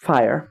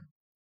 fire.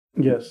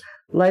 Yes.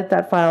 Light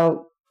that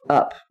file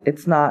up.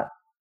 It's not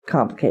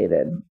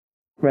complicated,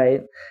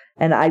 right?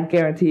 And I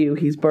guarantee you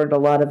he's burned a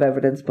lot of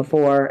evidence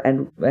before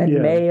and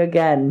may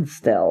again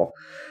still.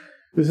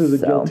 This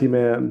is a guilty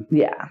man.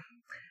 Yeah.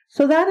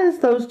 So that is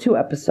those 2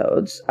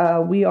 episodes.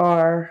 We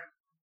are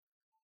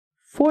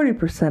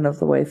 40% of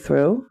the way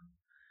through.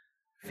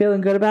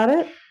 Feeling good about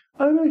it?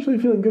 I'm actually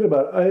feeling good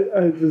about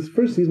it. This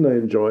first season I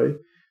enjoy.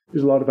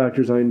 There's a lot of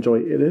actors I enjoy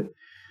in it.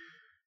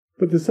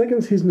 But the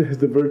second season has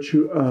the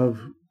virtue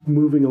of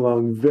moving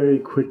along very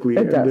quickly.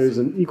 It does. There's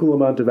an equal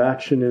amount of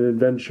action and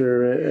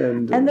adventure.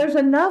 And there's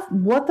enough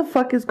what the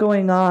fuck is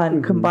going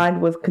on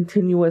combined with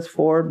continuous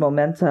forward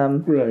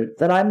momentum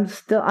that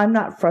I'm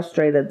not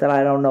frustrated that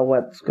I don't know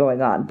what's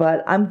going on.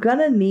 But I'm going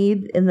to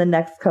need in the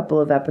next couple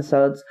of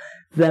episodes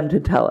them to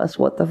tell us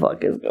what the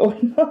fuck is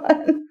going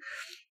on.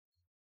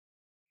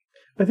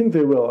 I think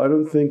they will. I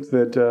don't think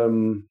that...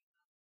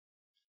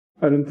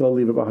 I don't think they'll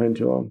leave it behind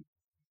too long.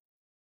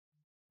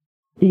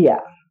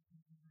 Yeah.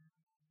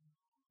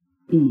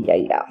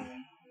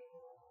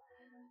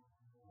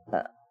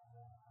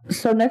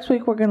 So next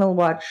week we're going to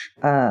watch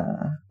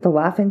The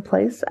Laughing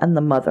Place and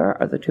The Mother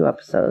are the 2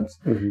 episodes.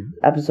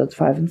 Episodes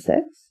 5 and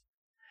 6.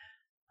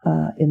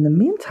 In the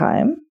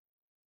meantime,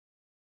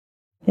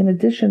 in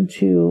addition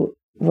to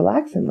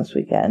relaxing this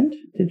weekend,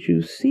 did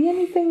you see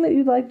anything that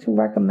you'd like to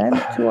recommend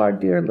to our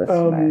dear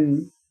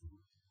listeners?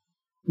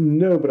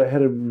 No, but I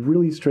had a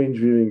really strange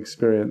viewing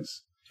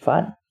experience.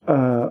 Fun.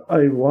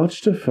 I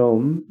watched a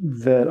film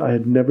that I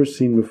had never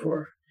seen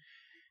before,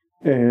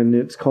 and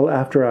it's called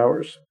After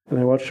Hours. And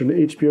I watched it on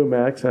HBO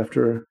Max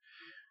after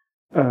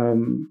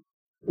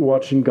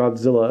watching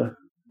Godzilla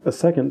a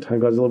second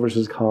time, Godzilla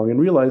vs. Kong, and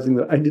realizing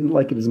that I didn't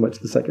like it as much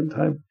the second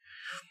time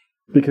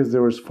because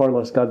there was far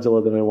less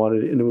Godzilla than I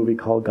wanted in a movie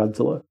called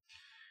Godzilla.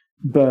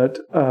 But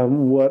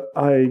what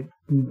I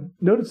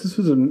noticed, this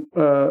was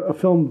a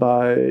film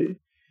by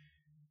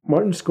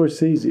Martin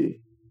Scorsese,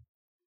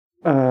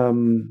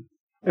 and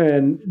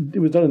it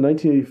was done in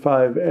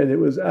 1985, and it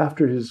was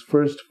after his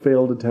first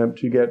failed attempt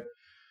to get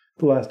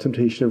The Last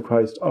Temptation of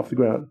Christ off the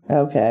ground.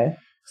 Okay.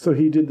 So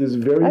he did this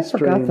very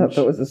strange... I forgot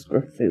that was a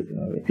Scorsese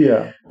movie.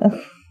 Yeah.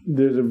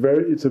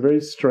 It's a very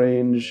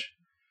strange,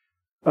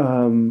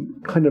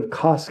 kind of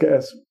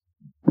Kafka-esque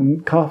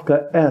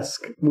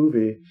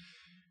movie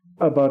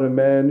about a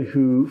man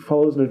who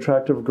follows an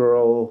attractive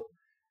girl,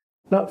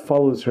 not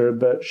follows her,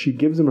 but she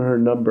gives him her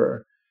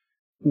number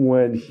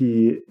when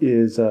she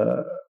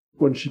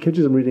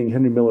catches him reading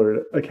Henry Miller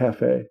at a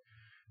cafe.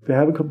 They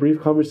have a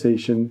brief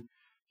conversation.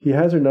 He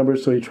has her number,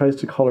 so he tries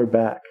to call her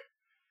back.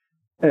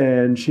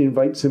 And she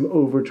invites him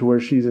over to where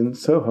she's in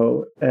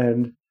Soho,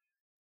 and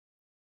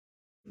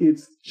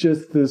it's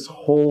just this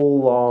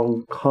whole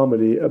long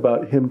comedy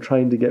about him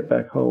trying to get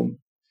back home.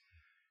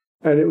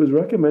 And it was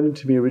recommended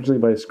to me originally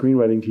by a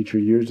screenwriting teacher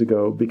years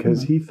ago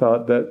because he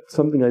thought that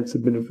something I'd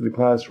submitted for the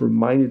class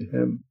reminded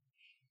him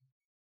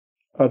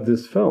of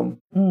this film.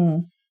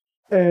 Mm.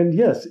 And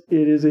yes,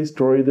 it is a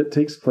story that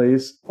takes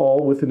place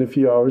all within a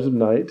few hours of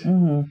night,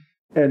 and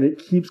it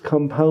keeps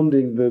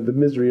compounding the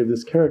misery of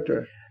this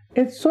character.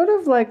 It's sort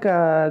of like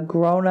a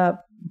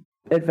grown-up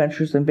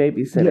Adventures in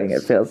Babysitting,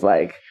 yes. It feels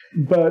like.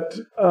 But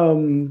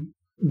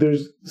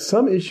there's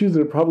some issues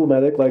that are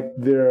problematic, like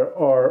there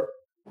are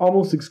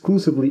almost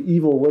exclusively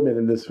evil women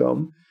in this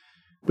film.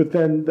 But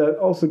then that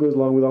also goes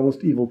along with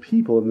almost evil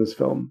people in this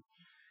film.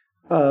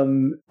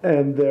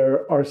 And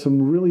there are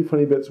some really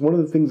funny bits. One of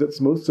the things that's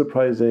most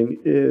surprising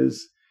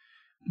is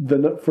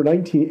for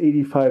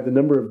 1985, the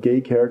number of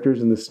gay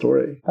characters in this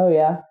story. Oh,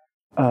 yeah.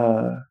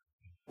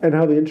 And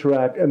how they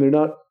interact, and they're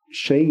not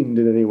shamed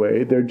in any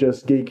way. They're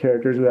just gay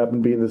characters who happen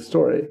to be in this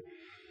story.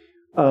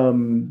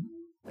 And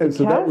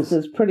the cast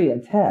is pretty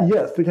intense.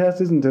 Yes, the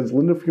cast is intense.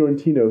 Linda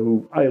Fiorentino,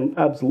 who I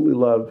absolutely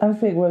love. I'm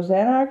thinking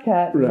Rosanna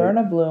Arquette, right.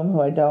 Verna Bloom,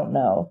 who I don't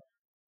know.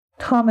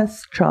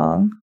 Thomas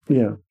Chong.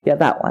 Yeah. Yeah,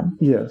 that one.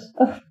 Yes.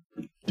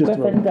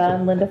 Griffin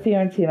Dunn, Linda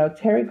Fiorentino,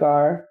 Terry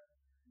Garr,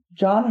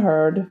 John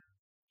Hurd,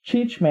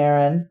 Cheech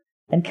Marin,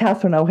 and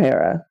Catherine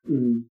O'Hara.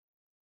 Mm.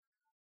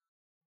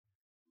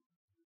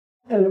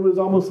 And it was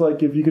almost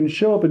like, if you can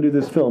show up and do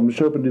this film,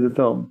 show up and do the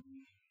film.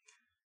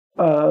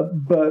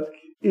 But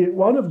it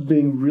wound up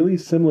being really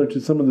similar to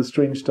some of the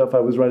strange stuff I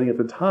was writing at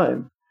the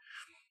time.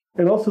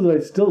 And also that I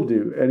still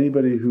do.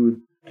 Anybody who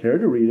would care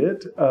to read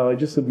it, I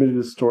just submitted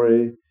a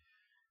story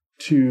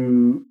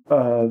to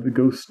the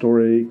Ghost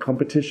Story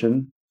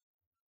competition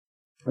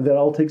that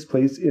all takes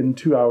place in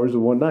 2 hours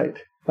of one night.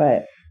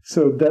 Right.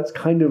 So that's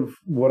kind of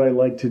what I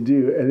like to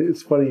do. And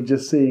it's funny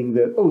just seeing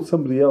that,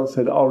 somebody else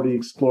had already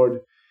explored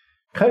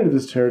kind of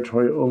this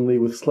territory, only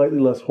with slightly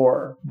less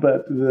horror.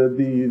 But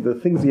the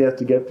things he has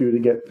to get through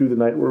the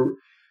night were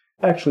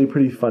actually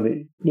pretty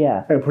funny.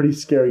 Yeah. And pretty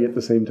scary at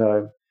the same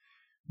time.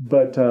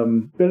 But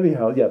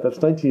anyhow, yeah, that's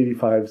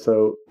 1985,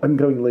 so I'm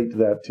going late to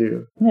that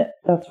too. Yeah,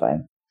 that's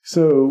fine.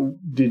 So,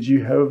 did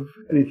you have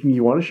anything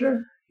you want to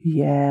share?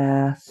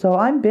 Yeah, so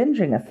I'm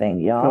binging a thing,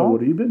 y'all. Oh,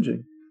 what are you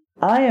binging?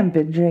 I am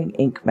binging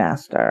Ink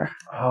Master.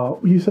 Oh,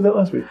 you said that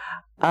last week.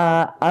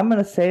 I'm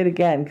going to say it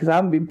again, because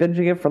I'm going to be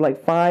binging it for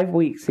like 5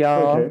 weeks,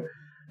 y'all. Okay.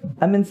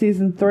 I'm in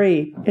season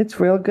 3. It's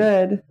real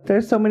good.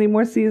 There's so many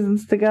more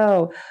seasons to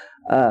go.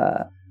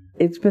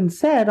 It's been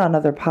said on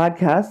other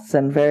podcasts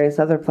and various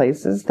other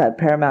places that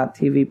Paramount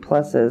TV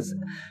Plus's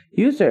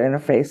user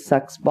interface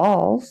sucks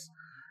balls.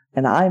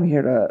 And I'm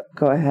here to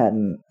go ahead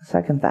and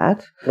second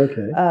that.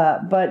 Okay.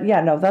 But yeah,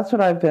 no, that's what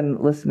I've been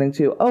listening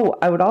to. Oh,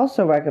 I would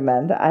also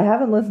recommend, I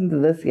haven't listened to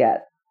this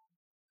yet,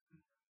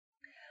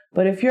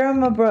 but if you're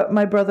a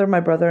My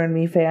Brother and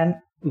Me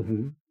fan,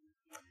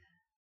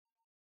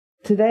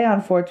 today on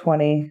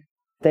 420,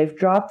 they've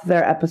dropped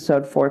their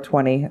episode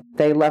 420.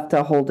 They left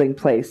a holding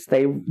place.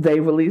 They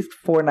released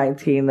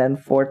 419, then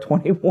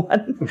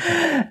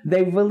 421.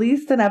 They've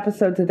released an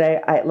episode today.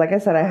 Like I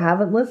said, I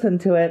haven't listened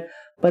to it,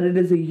 but it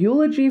is a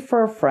eulogy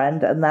for a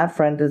friend, and that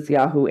friend is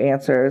Yahoo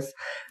Answers.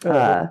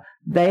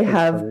 They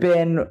have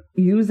been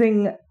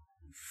using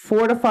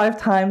 4 to 5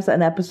 times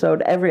an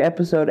episode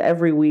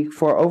every week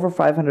for over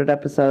 500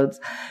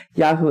 episodes.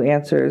 Yahoo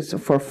Answers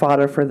for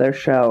fodder for their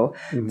show.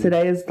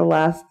 Today is the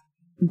last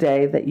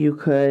day that you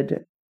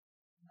could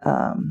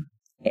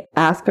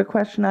ask a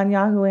question on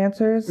Yahoo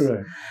Answers.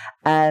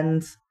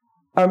 Right.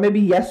 Or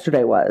maybe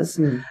yesterday was.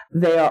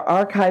 They are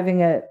archiving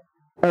it,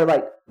 or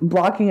like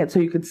blocking it so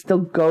you could still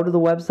go to the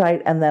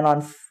website, and then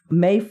on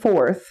May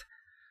 4th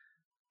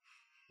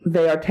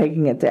they are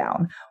taking it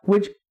down,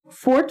 which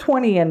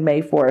 420 and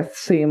May 4th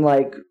seem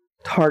like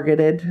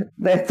targeted.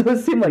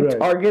 Those seem like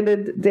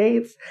targeted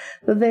dates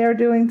that they are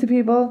doing to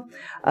people.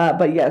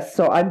 But yes,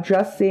 so I'm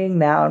just seeing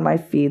now in my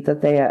feed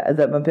that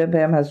that Mabim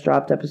Bam has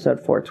dropped episode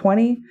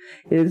 420.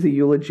 It is a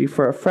eulogy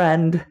for a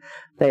friend.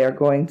 They are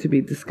going to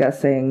be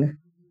discussing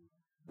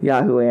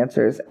Yahoo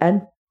Answers,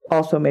 and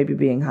also maybe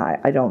being high.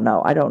 I don't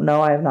know.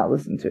 I have not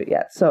listened to it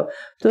yet. So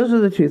those are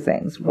the two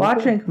things. Okay.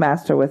 Watch Ink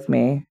Master with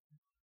me.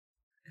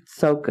 It's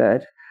so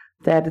good.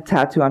 They had a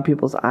tattoo on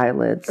people's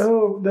eyelids.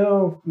 Oh,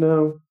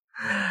 no.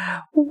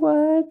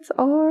 What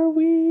are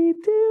we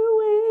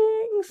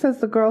doing? Says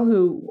the girl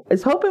who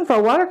is hoping for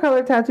a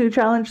watercolor tattoo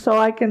challenge so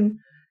I can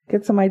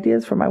get some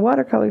ideas for my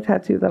watercolor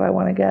tattoo that I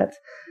want to get.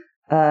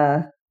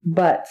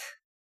 But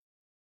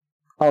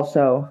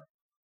also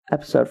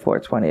episode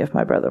 420 of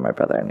My Brother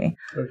and Me.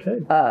 Okay.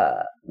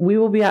 We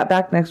will be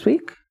back next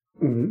week.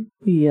 Mm-hmm.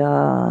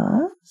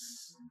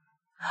 Yes.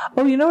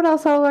 Oh, you know what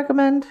else I'll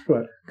recommend?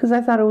 What? Because I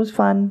thought it was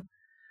fun.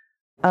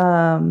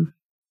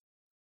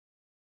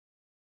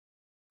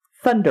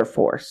 Thunder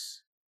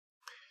Force.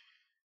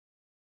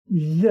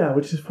 Yeah,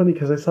 which is funny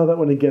because I saw that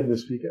one again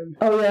this weekend.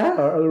 Oh, yeah?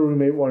 Our other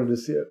roommate wanted to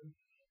see it.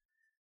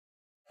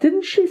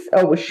 Didn't she?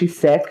 Oh, was she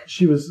sick?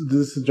 This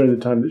is during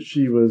the time that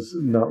she was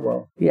not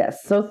well.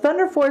 Yes. So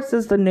Thunder Force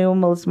is the new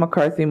Melissa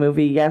McCarthy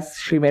movie. Yes,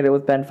 she made it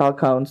with Ben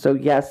Falcone. So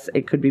yes,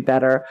 it could be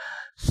better.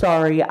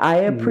 Sorry, I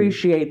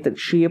appreciate that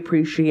she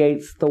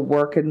appreciates the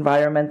work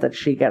environment that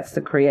she gets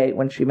to create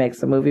when she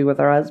makes a movie with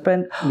her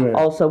husband. Right.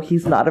 Also,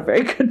 he's not a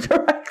very good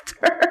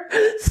director.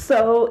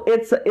 So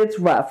it's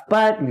rough.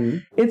 But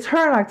it's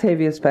her and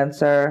Octavia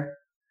Spencer.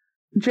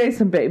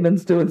 Jason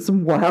Bateman's doing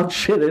some wild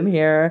shit in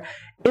here.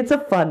 It's a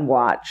fun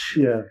watch.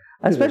 Yeah.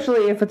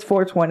 Especially if it's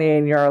 420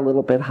 and you're a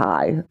little bit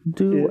high.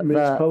 It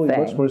makes probably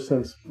much more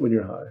sense when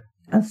you're high.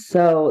 And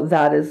so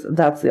that's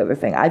the other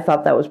thing. I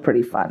thought that was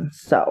pretty fun.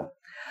 So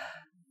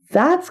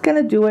that's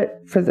going to do it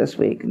for this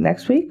week.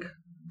 Next week,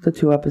 the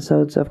 2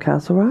 episodes of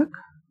Castle Rock.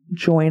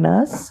 Join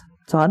us.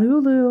 It's on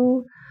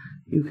Hulu.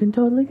 You can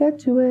totally get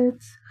to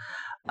it.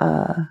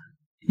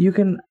 You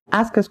can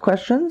ask us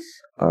questions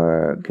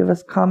or give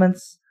us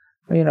comments.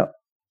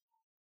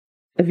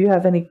 If you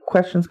have any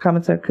questions,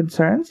 comments, or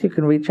concerns, you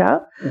can reach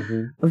out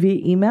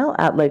via email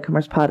at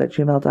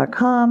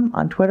latecomerspod@gmail.com,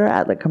 on Twitter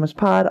at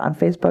latecomerspod, on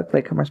Facebook,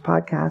 Latecomers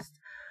Podcast.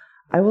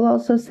 I will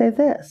also say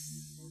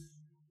this.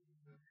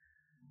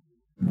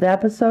 The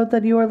episode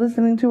that you are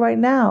listening to right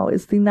now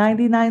is the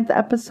 99th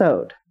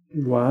episode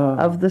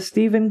of the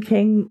Stephen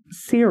King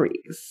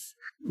series.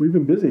 We've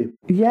been busy.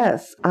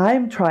 Yes,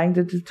 I'm trying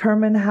to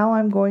determine how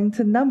I'm going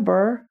to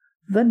number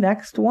the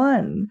next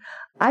one.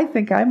 I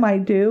think I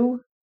might do...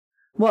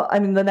 Well, I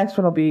mean, the next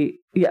one will be...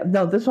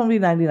 this one will be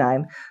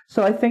 99.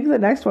 So I think the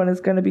next one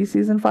is going to be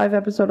Season 5,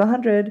 Episode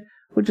 100,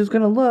 which is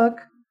going to look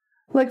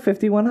like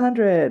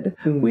 5100.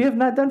 We have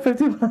not done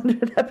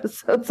 5100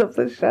 episodes of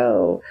the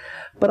show.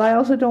 But I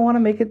also don't want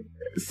to make it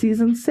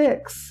Season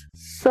 6.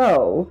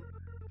 So,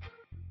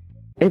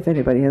 if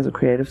anybody has a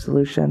creative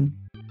solution,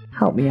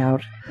 help me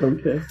out.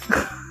 Okay.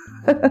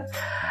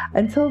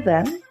 Until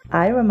then,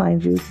 I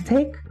remind you to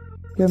take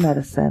your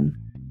medicine.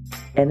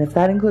 And if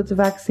that includes a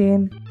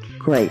vaccine...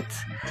 Great.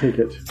 Take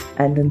it.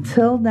 And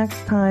until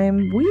next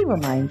time, we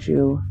remind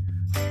you,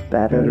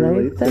 better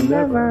late than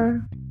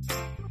never.